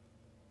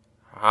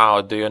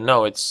 "How do you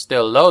know it's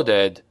still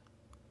loaded?"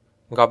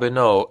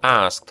 Gobineau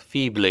asked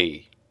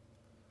feebly.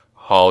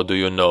 "How do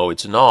you know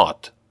it's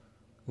not?"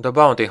 the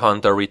bounty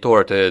hunter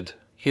retorted,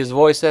 his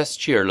voice as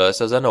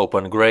cheerless as an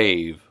open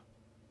grave.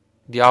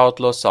 The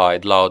outlaw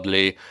sighed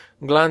loudly,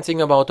 glancing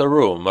about the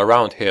room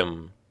around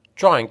him,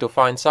 trying to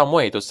find some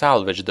way to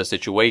salvage the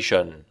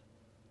situation.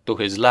 To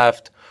his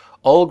left,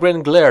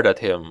 Olgrin glared at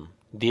him,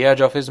 the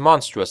edge of his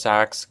monstrous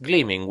axe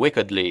gleaming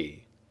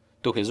wickedly.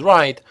 To his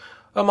right,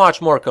 a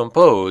much more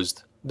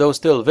composed, though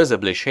still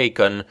visibly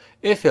shaken,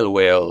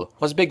 Iffilwale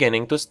was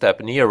beginning to step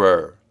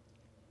nearer.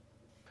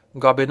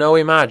 Gobineau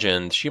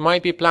imagined she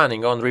might be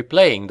planning on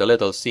replaying the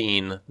little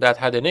scene that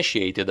had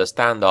initiated the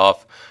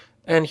standoff,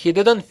 and he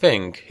didn't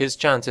think his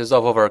chances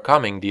of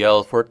overcoming the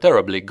elf were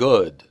terribly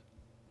good.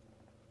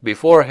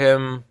 Before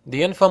him,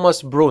 the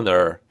infamous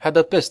Brunner had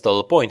a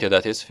pistol pointed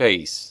at his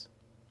face.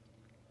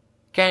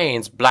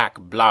 "Cain's black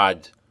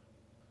blood,"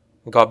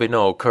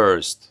 Gobineau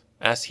cursed,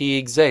 as he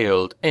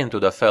exhaled into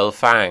the fell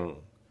fang.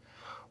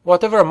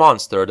 Whatever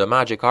monster the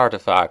magic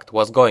artifact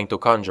was going to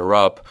conjure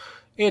up,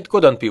 it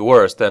couldn't be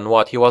worse than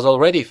what he was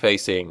already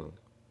facing.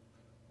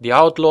 The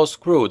outlaw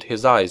screwed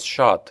his eyes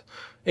shut,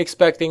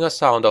 expecting a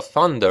sound of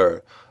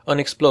thunder, an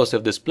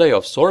explosive display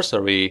of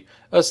sorcery,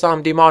 as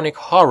some demonic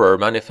horror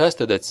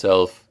manifested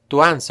itself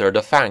to answer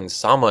the Fang's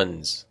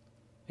summons.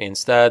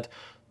 Instead,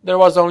 there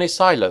was only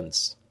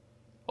silence.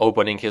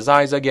 Opening his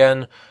eyes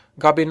again,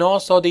 Gobineau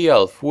saw the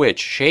elf witch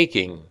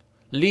shaking,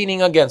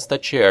 leaning against a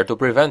chair to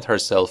prevent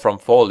herself from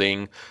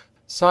falling.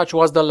 Such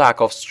was the lack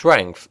of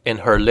strength in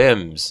her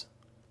limbs.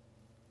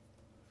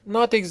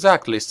 Not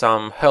exactly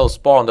some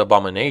hell-spawned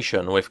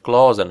abomination with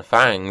claws and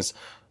fangs,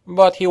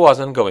 but he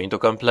wasn't going to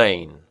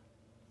complain.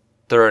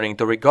 Turning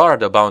to regard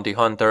the bounty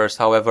hunters,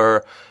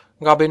 however,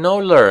 Gobineau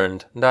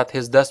learned that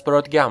his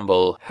desperate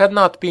gamble had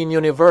not been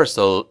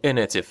universal in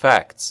its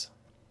effects.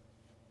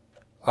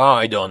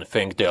 I don't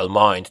think they'll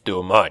mind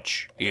too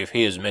much if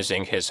he's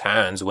missing his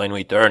hands when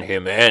we turn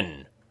him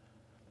in.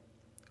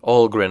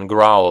 Olgrin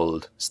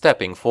growled,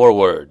 stepping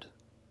forward.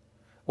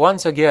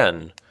 Once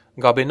again,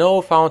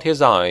 Gobineau found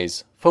his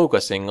eyes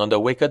focusing on the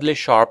wickedly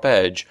sharp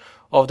edge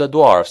of the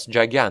dwarf's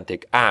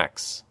gigantic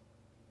axe.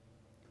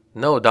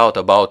 No doubt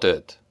about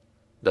it.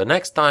 The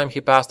next time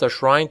he passed a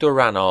shrine to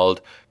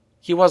Ranald,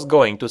 he was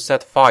going to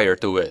set fire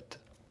to it.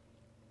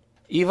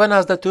 Even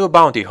as the two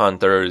bounty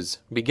hunters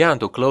began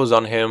to close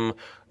on him,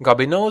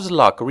 Gobineau's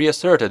luck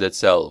reasserted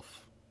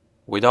itself.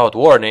 Without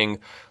warning,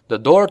 the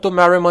door to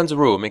Merriman's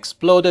room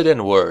exploded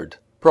inward,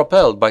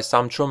 propelled by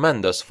some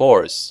tremendous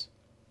force.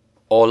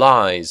 All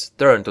eyes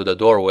turned to the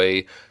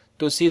doorway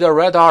to see the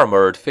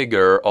red-armored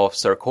figure of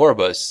Sir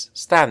Corbus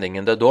standing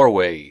in the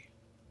doorway.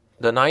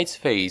 The knight's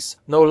face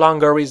no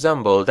longer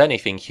resembled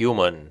anything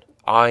human,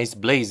 eyes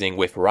blazing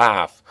with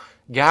wrath,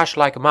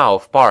 gash-like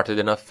mouth parted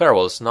in a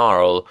feral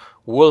snarl,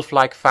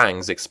 wolf-like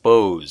fangs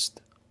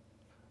exposed.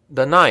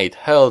 The knight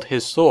held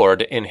his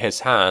sword in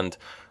his hand,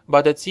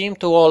 but it seemed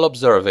to all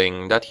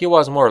observing that he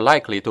was more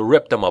likely to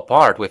rip them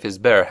apart with his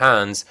bare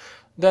hands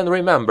than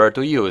remember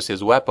to use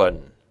his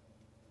weapon.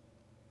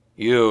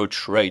 "You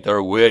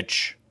traitor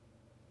witch!"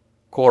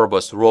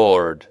 Corbus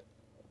roared.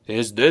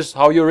 "Is this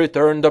how you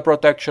return the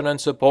protection and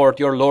support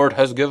your lord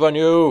has given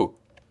you?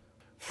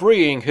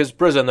 Freeing his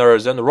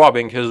prisoners and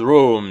robbing his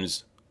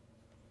rooms!"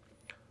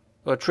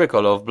 A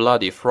trickle of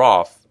bloody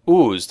froth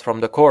oozed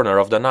from the corner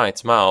of the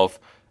knight's mouth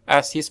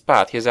as he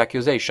spat his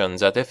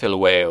accusations at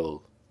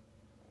Iffilwale.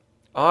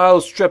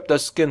 "I'll strip the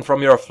skin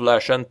from your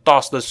flesh and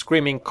toss the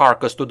screaming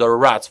carcass to the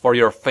rats for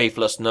your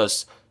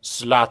faithlessness,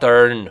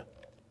 slattern!"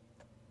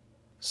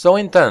 So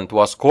intent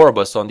was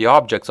Corbus on the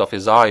objects of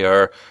his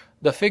ire,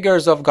 the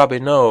figures of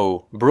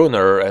Gobineau,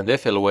 Brunner, and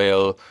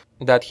Iffilwale,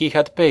 that he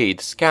had paid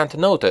scant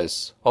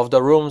notice of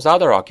the room's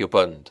other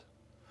occupant.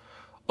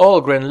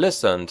 Olgrin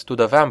listened to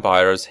the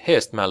vampire's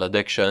hissed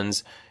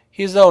maledictions,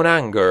 his own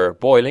anger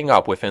boiling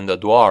up within the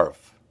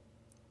dwarf.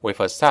 With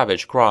a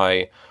savage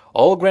cry,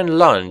 Olgrin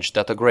lunged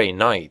at the grey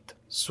knight,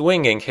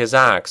 swinging his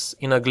axe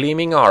in a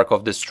gleaming arc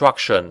of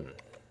destruction.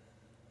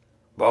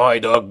 "By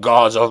the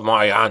gods of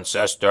my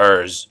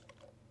ancestors!"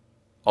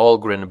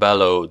 Olgrin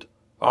bellowed.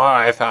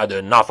 "I've had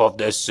enough of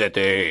this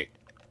city!"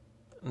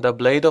 The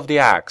blade of the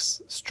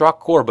axe struck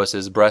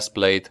Corbus's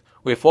breastplate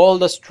with all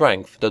the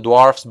strength the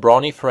dwarf's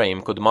brawny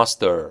frame could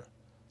muster.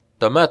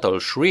 The metal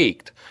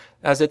shrieked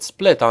as it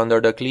split under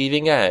the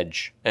cleaving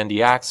edge, and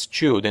the axe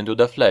chewed into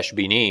the flesh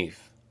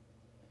beneath.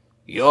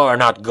 "You're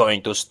not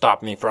going to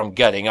stop me from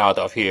getting out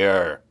of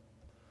here!"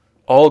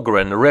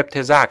 Olgrin ripped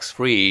his axe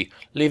free,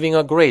 leaving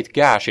a great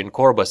gash in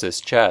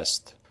Corbus's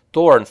chest,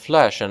 torn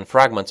flesh and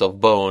fragments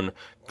of bone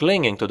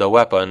clinging to the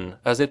weapon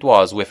as it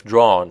was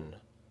withdrawn.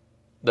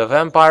 The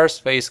vampire's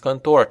face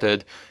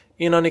contorted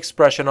in an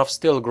expression of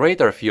still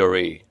greater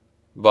fury,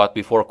 but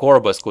before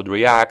Corbus could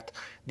react,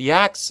 the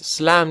axe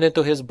slammed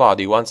into his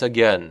body once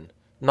again,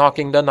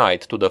 knocking the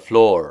knight to the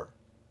floor.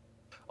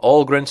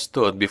 Olgrin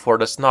stood before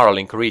the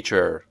snarling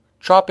creature,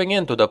 chopping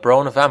into the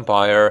prone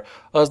vampire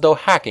as though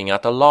hacking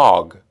at a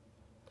log.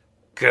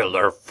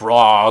 "Killer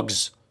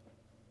frogs!"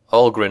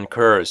 Olgrin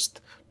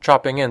cursed,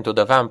 chopping into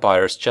the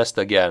vampire's chest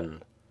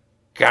again.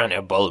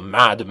 "Cannibal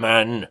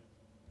madmen!"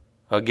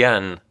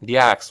 Again the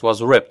axe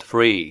was ripped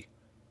free.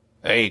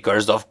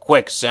 "Acres of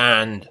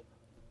quicksand!"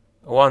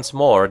 Once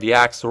more the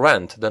axe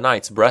rent the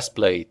knight's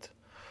breastplate.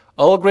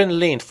 Olgrin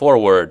leaned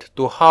forward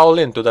to howl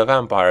into the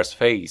vampire's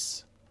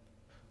face.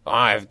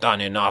 "I've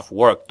done enough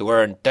work to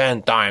earn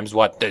 10 times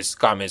what this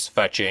scum is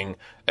fetching,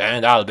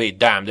 and I'll be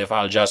damned if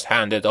I'll just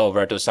hand it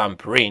over to some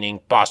preening,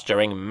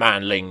 posturing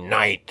manling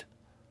knight."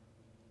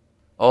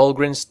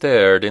 Olgrin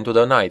stared into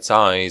the knight's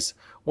eyes,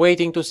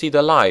 waiting to see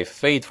the life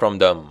fade from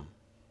them.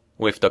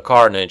 With the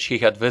carnage he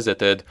had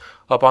visited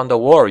upon the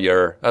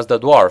warrior as the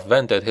dwarf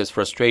vented his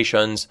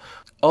frustrations,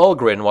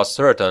 Olgrin was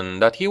certain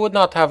that he would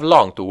not have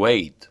long to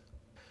wait.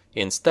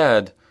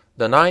 Instead,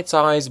 the knight's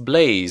eyes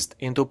blazed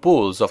into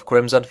pools of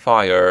crimson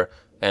fire,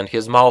 and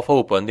his mouth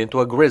opened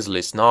into a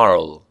grisly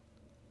snarl.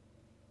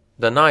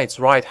 The knight's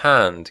right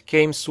hand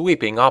came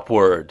sweeping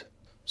upward,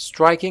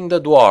 striking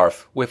the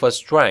dwarf with a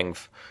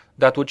strength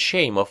that would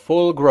shame a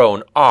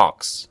full-grown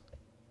ox.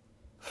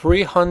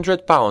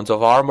 300 pounds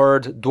of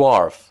armored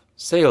dwarf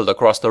sailed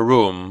across the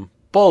room,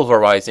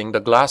 pulverizing the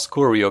glass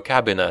curio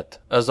cabinet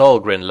as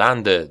Olgrin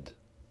landed.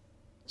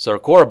 Sir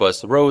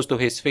Corbus rose to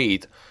his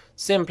feet,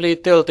 simply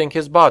tilting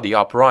his body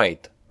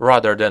upright,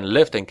 rather than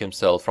lifting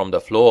himself from the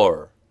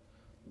floor.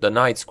 The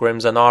knight's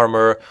crimson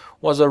armor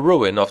was a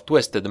ruin of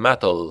twisted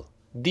metal,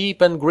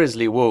 deep and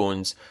grisly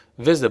wounds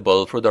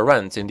visible through the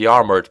rents in the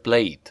armored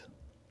plate.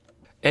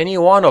 Any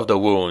one of the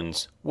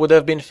wounds would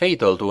have been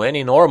fatal to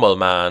any normal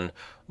man,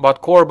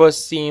 but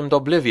Corbus seemed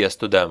oblivious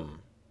to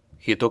them.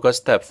 He took a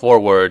step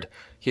forward,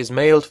 his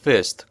mailed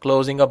fist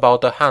closing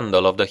about the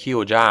handle of the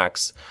huge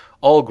axe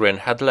Olgrin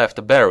had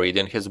left buried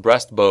in his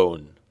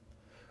breastbone.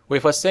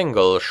 With a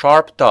single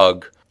sharp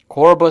tug,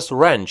 Corbus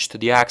wrenched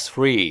the axe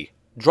free,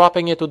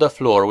 dropping it to the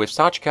floor with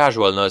such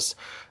casualness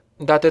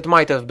that it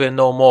might have been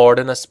no more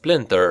than a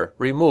splinter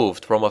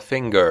removed from a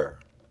finger.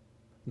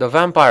 The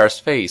vampire's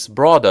face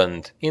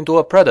broadened into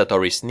a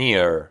predatory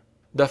sneer,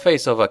 the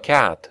face of a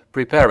cat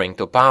preparing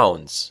to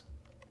pounce.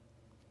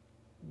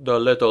 "The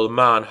little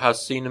man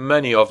has seen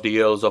many of the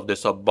ills of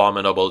this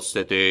abominable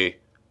city,"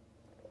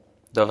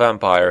 the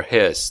vampire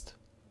hissed.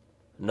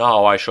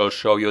 "Now I shall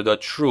show you the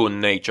true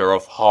nature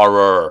of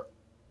horror."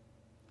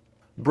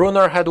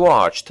 Brunner had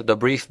watched the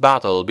brief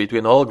battle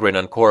between Olgrin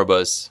and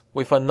Corbus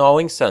with a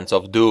gnawing sense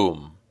of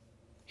doom.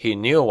 He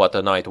knew what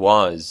a knight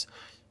was.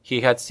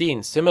 He had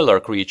seen similar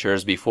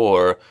creatures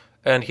before,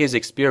 and his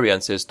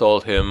experiences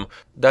told him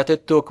that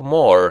it took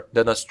more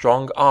than a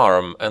strong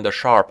arm and a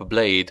sharp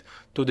blade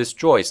to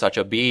destroy such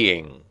a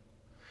being.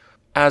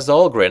 As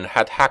Olgrin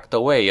had hacked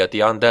away at the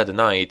undead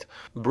knight,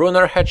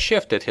 Brunner had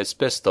shifted his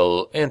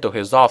pistol into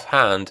his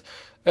offhand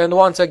and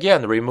once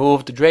again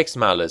removed Drake's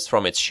malice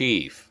from its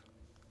sheath.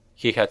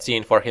 He had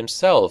seen for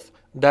himself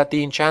that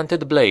the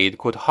enchanted blade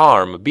could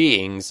harm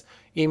beings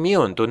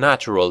immune to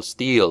natural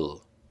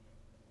steel.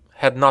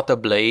 Had not the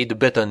blade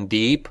bitten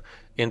deep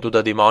into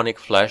the demonic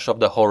flesh of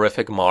the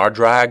horrific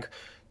Mardrag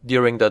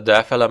during the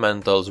Death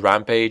Elemental's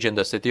rampage in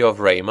the city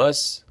of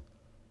Ramus?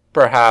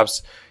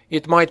 Perhaps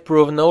it might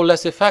prove no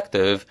less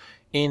effective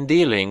in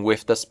dealing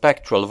with the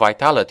spectral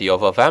vitality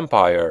of a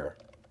vampire.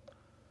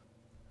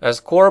 As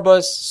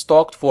Corbus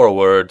stalked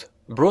forward,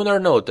 Brunner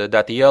noted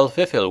that the elf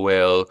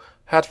Ifilwale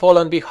had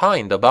fallen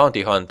behind the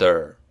bounty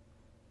hunter.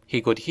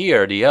 He could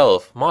hear the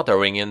elf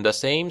muttering in the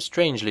same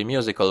strangely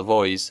musical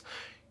voice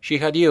she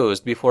had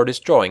used before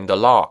destroying the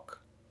lock.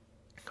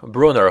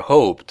 Brunner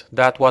hoped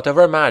that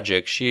whatever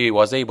magic she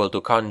was able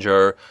to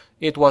conjure,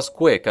 it was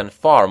quick and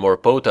far more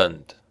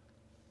potent.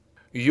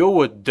 "You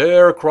would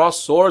dare cross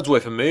swords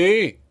with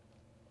me?"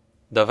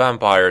 the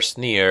vampire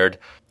sneered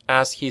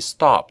as he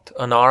stopped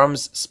an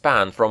arm's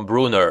span from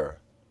Brunner.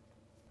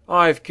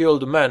 "I've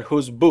killed men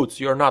whose boots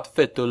you're not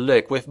fit to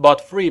lick with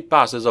but 3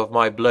 passes of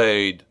my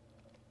blade.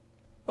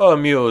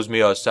 Amuse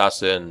me,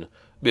 assassin,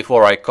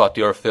 before I cut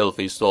your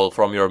filthy soul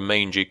from your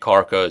mangy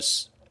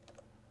carcass."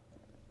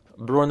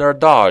 Brunner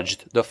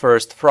dodged the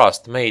first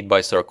thrust made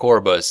by Sir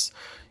Corbus,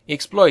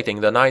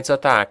 exploiting the knight's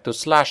attack to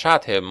slash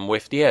at him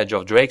with the edge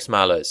of Drake's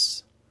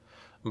malice.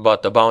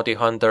 But the bounty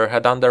hunter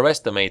had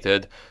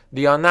underestimated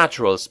the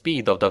unnatural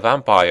speed of the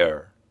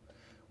vampire.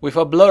 With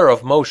a blur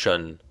of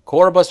motion,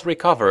 Corbus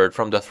recovered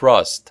from the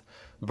thrust,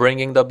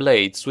 bringing the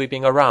blade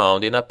sweeping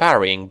around in a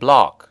parrying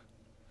block.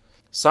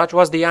 Such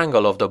was the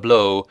angle of the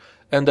blow,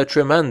 and the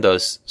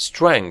tremendous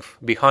strength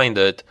behind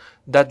it,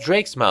 that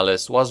Drake's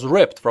malice was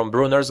ripped from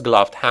Brunner's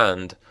gloved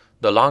hand,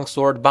 the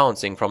longsword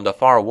bouncing from the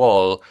far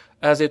wall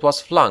as it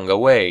was flung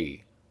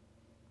away.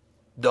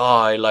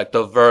 "Die like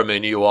the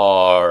vermin you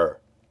are!"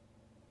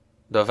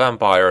 the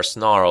vampire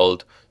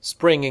snarled,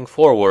 springing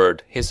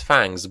forward, his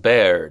fangs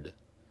bared.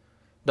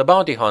 The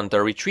bounty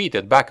hunter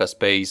retreated back a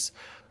space,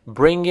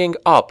 bringing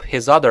up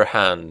his other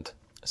hand,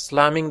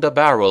 slamming the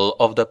barrel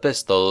of the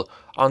pistol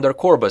under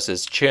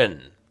Corbus's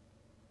chin.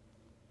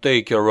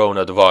 "Take your own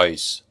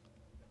advice,"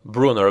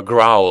 Brunner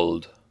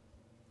growled.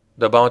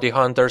 The bounty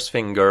hunter's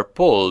finger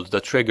pulled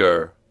the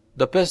trigger,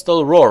 the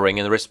pistol roaring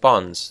in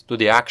response to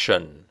the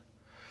action.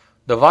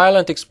 The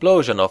violent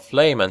explosion of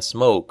flame and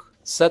smoke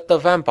set the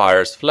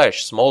vampire's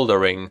flesh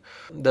smoldering,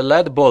 the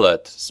lead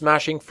bullet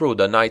smashing through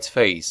the knight's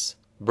face,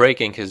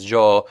 breaking his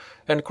jaw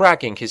and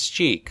cracking his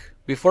cheek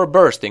before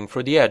bursting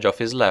through the edge of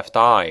his left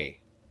eye.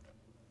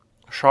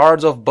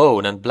 Shards of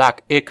bone and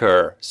black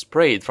ichor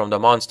sprayed from the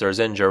monster's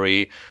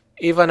injury,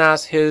 even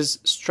as his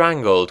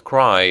strangled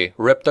cry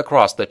ripped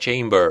across the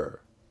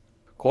chamber.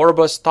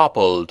 Corbus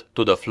toppled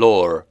to the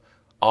floor,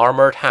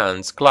 armored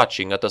hands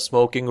clutching at the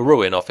smoking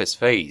ruin of his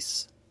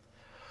face.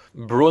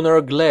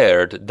 Brunner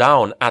glared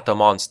down at the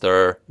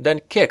monster, then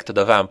kicked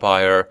the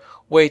vampire,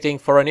 waiting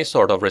for any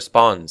sort of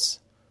response.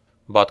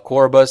 But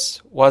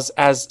Corbus was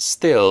as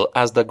still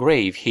as the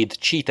grave he'd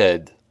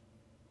cheated.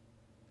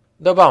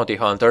 The bounty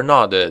hunter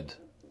nodded,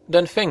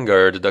 then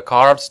fingered the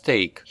carved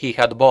stake he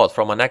had bought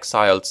from an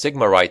exiled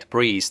Sigmarite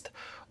priest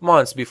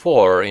months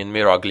before in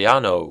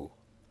Miragliano.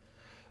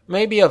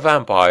 Maybe a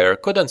vampire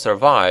couldn't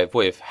survive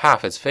with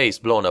half its face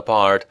blown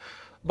apart,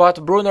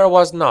 but Brunner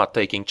was not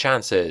taking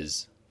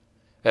chances.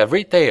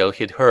 Every tale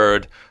he'd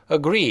heard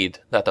agreed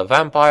that a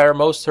vampire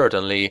most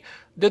certainly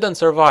didn't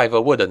survive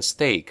a wooden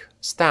stake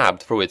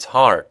stabbed through its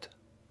heart.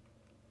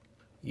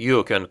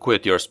 "You can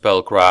quit your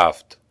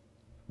spellcraft,"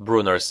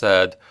 Brunner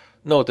said,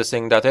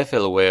 noticing that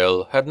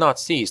Ithelwale had not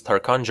ceased her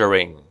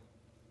conjuring.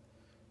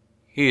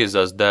 "He's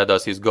as dead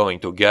as he's going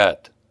to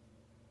get,"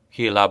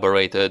 he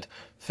elaborated,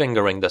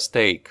 fingering the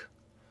stake.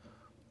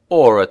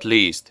 "Or at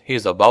least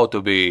he's about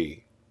to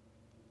be."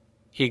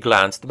 He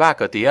glanced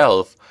back at the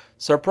elf,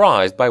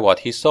 surprised by what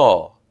he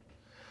saw.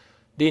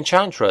 The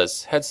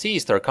enchantress had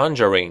ceased her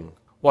conjuring,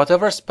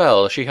 whatever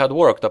spell she had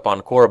worked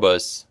upon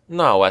Corbus,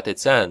 now at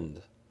its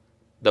end.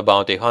 The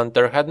bounty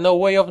hunter had no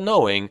way of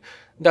knowing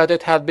that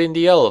it had been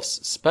the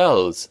elf's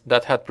spells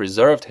that had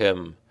preserved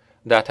him,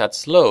 that had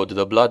slowed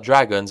the blood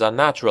dragon's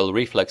unnatural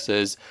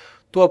reflexes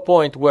to a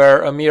point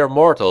where a mere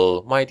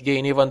mortal might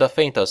gain even the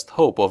faintest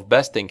hope of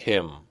besting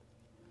him.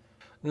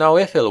 Now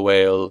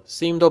Ithelwale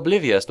seemed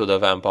oblivious to the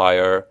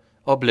vampire,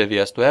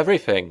 oblivious to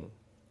everything.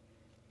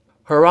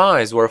 Her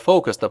eyes were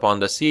focused upon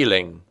the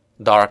ceiling,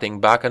 darting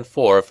back and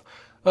forth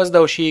as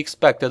though she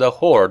expected a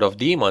horde of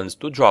demons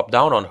to drop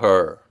down on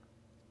her.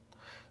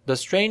 The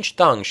strange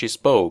tongue she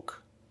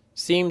spoke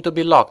seemed to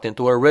be locked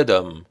into a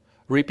rhythm,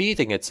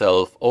 repeating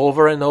itself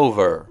over and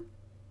over.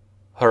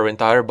 Her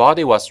entire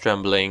body was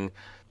trembling,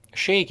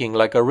 shaking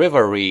like a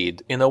river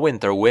reed in a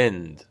winter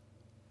wind.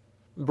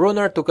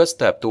 Brunner took a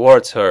step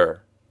towards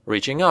her,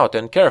 reaching out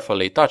and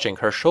carefully touching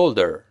her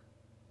shoulder.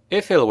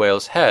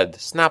 Ithelwale's head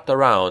snapped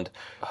around,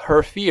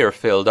 her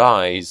fear-filled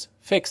eyes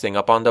fixing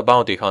upon the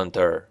bounty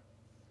hunter.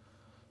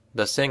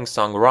 The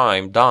sing-song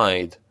rhyme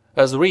died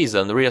as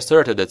reason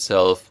reasserted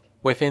itself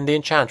within the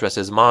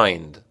enchantress's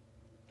mind.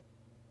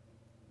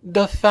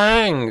 "The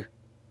fang!"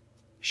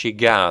 she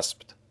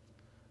gasped.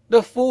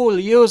 "The fool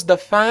used the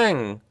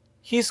fang!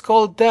 He's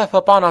called death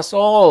upon us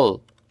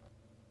all!"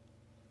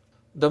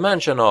 The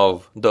mention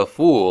of the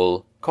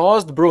fool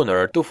caused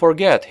Brunner to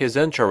forget his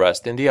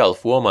interest in the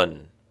elf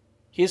woman.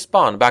 He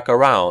spun back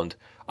around,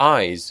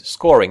 eyes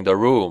scoring the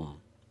room.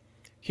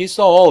 He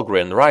saw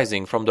Olgrin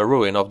rising from the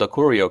ruin of the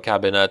curio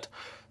cabinet,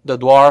 the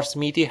dwarf's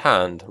meaty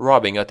hand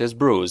rubbing at his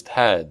bruised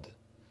head.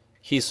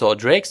 He saw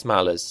Drake's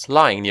malice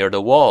lying near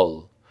the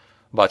wall,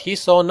 but he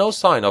saw no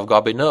sign of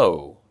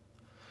Gobineau.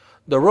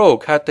 The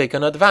rogue had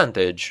taken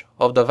advantage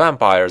of the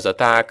vampire's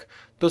attack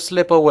to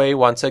slip away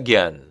once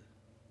again.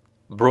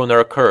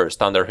 Brunner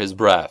cursed under his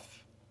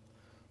breath.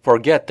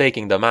 Forget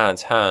taking the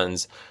man's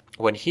hands.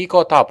 When he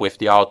caught up with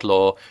the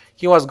outlaw,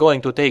 he was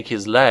going to take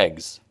his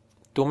legs,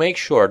 to make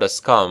sure the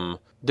scum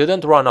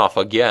didn't run off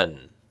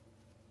again.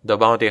 The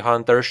bounty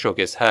hunter shook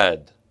his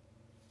head.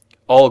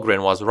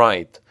 Olgrin was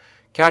right.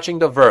 Catching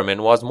the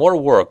vermin was more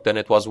work than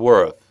it was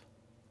worth.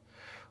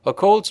 A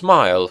cold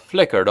smile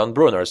flickered on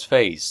Brunner's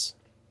face.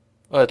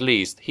 At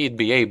least he'd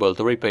be able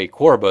to repay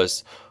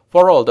Corbus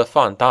for all the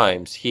fun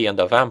times he and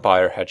the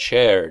vampire had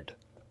shared.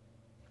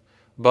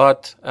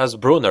 But as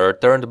Brunner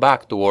turned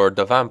back toward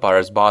the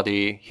vampire's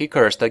body, he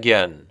cursed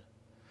again.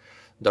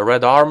 The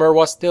red armor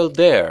was still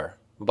there,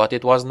 but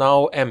it was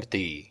now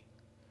empty.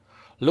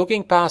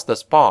 Looking past the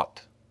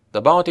spot,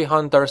 the bounty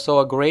hunter saw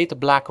a great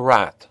black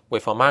rat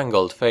with a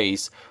mangled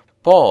face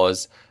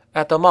pause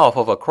at the mouth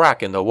of a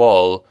crack in the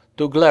wall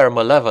to glare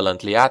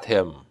malevolently at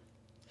him.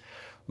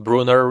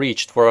 Brunner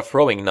reached for a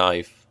throwing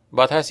knife,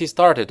 but as he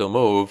started to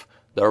move,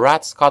 the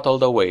rat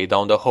scuttled away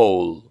down the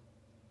hole.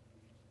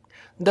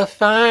 "The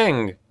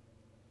fang!"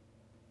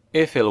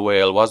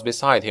 Ithelwale was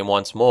beside him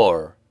once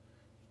more.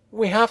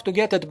 "We have to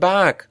get it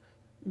back,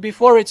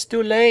 before it's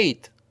too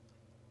late."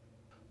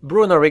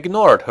 Brunner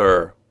ignored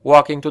her,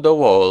 walking to the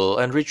wall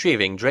and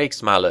retrieving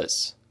Drake's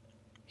malice.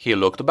 He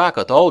looked back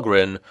at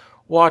Olgrin,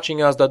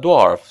 watching as the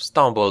dwarf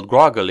stumbled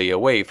groggily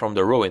away from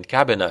the ruined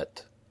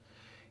cabinet.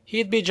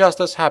 He'd be just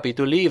as happy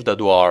to leave the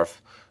dwarf,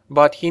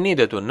 but he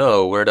needed to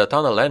know where the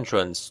tunnel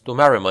entrance to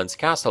Merriman's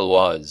castle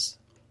was.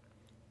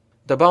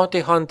 The bounty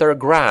hunter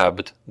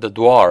grabbed the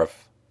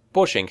dwarf,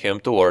 pushing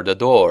him toward the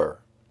door.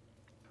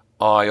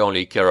 "I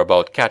only care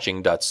about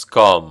catching that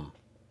scum,"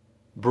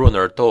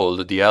 Brunner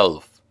told the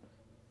elf.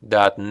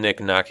 "That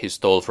knick-knack he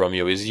stole from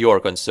you is your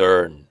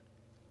concern."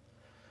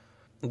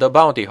 The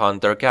bounty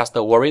hunter cast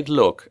a worried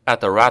look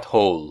at the rat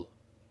hole.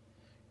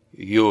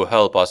 "You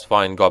help us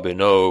find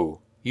Gobineau.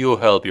 You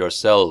help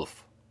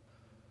yourself."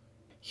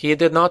 He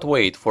did not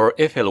wait for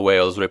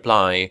Ithelwale's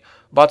reply,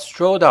 but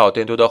strode out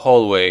into the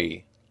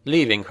hallway,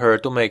 leaving her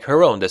to make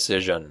her own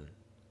decision.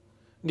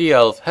 The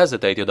elf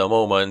hesitated a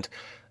moment,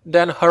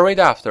 then hurried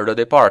after the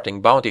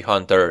departing bounty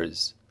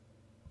hunters.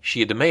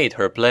 She'd made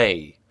her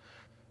play.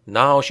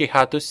 Now she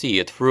had to see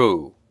it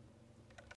through.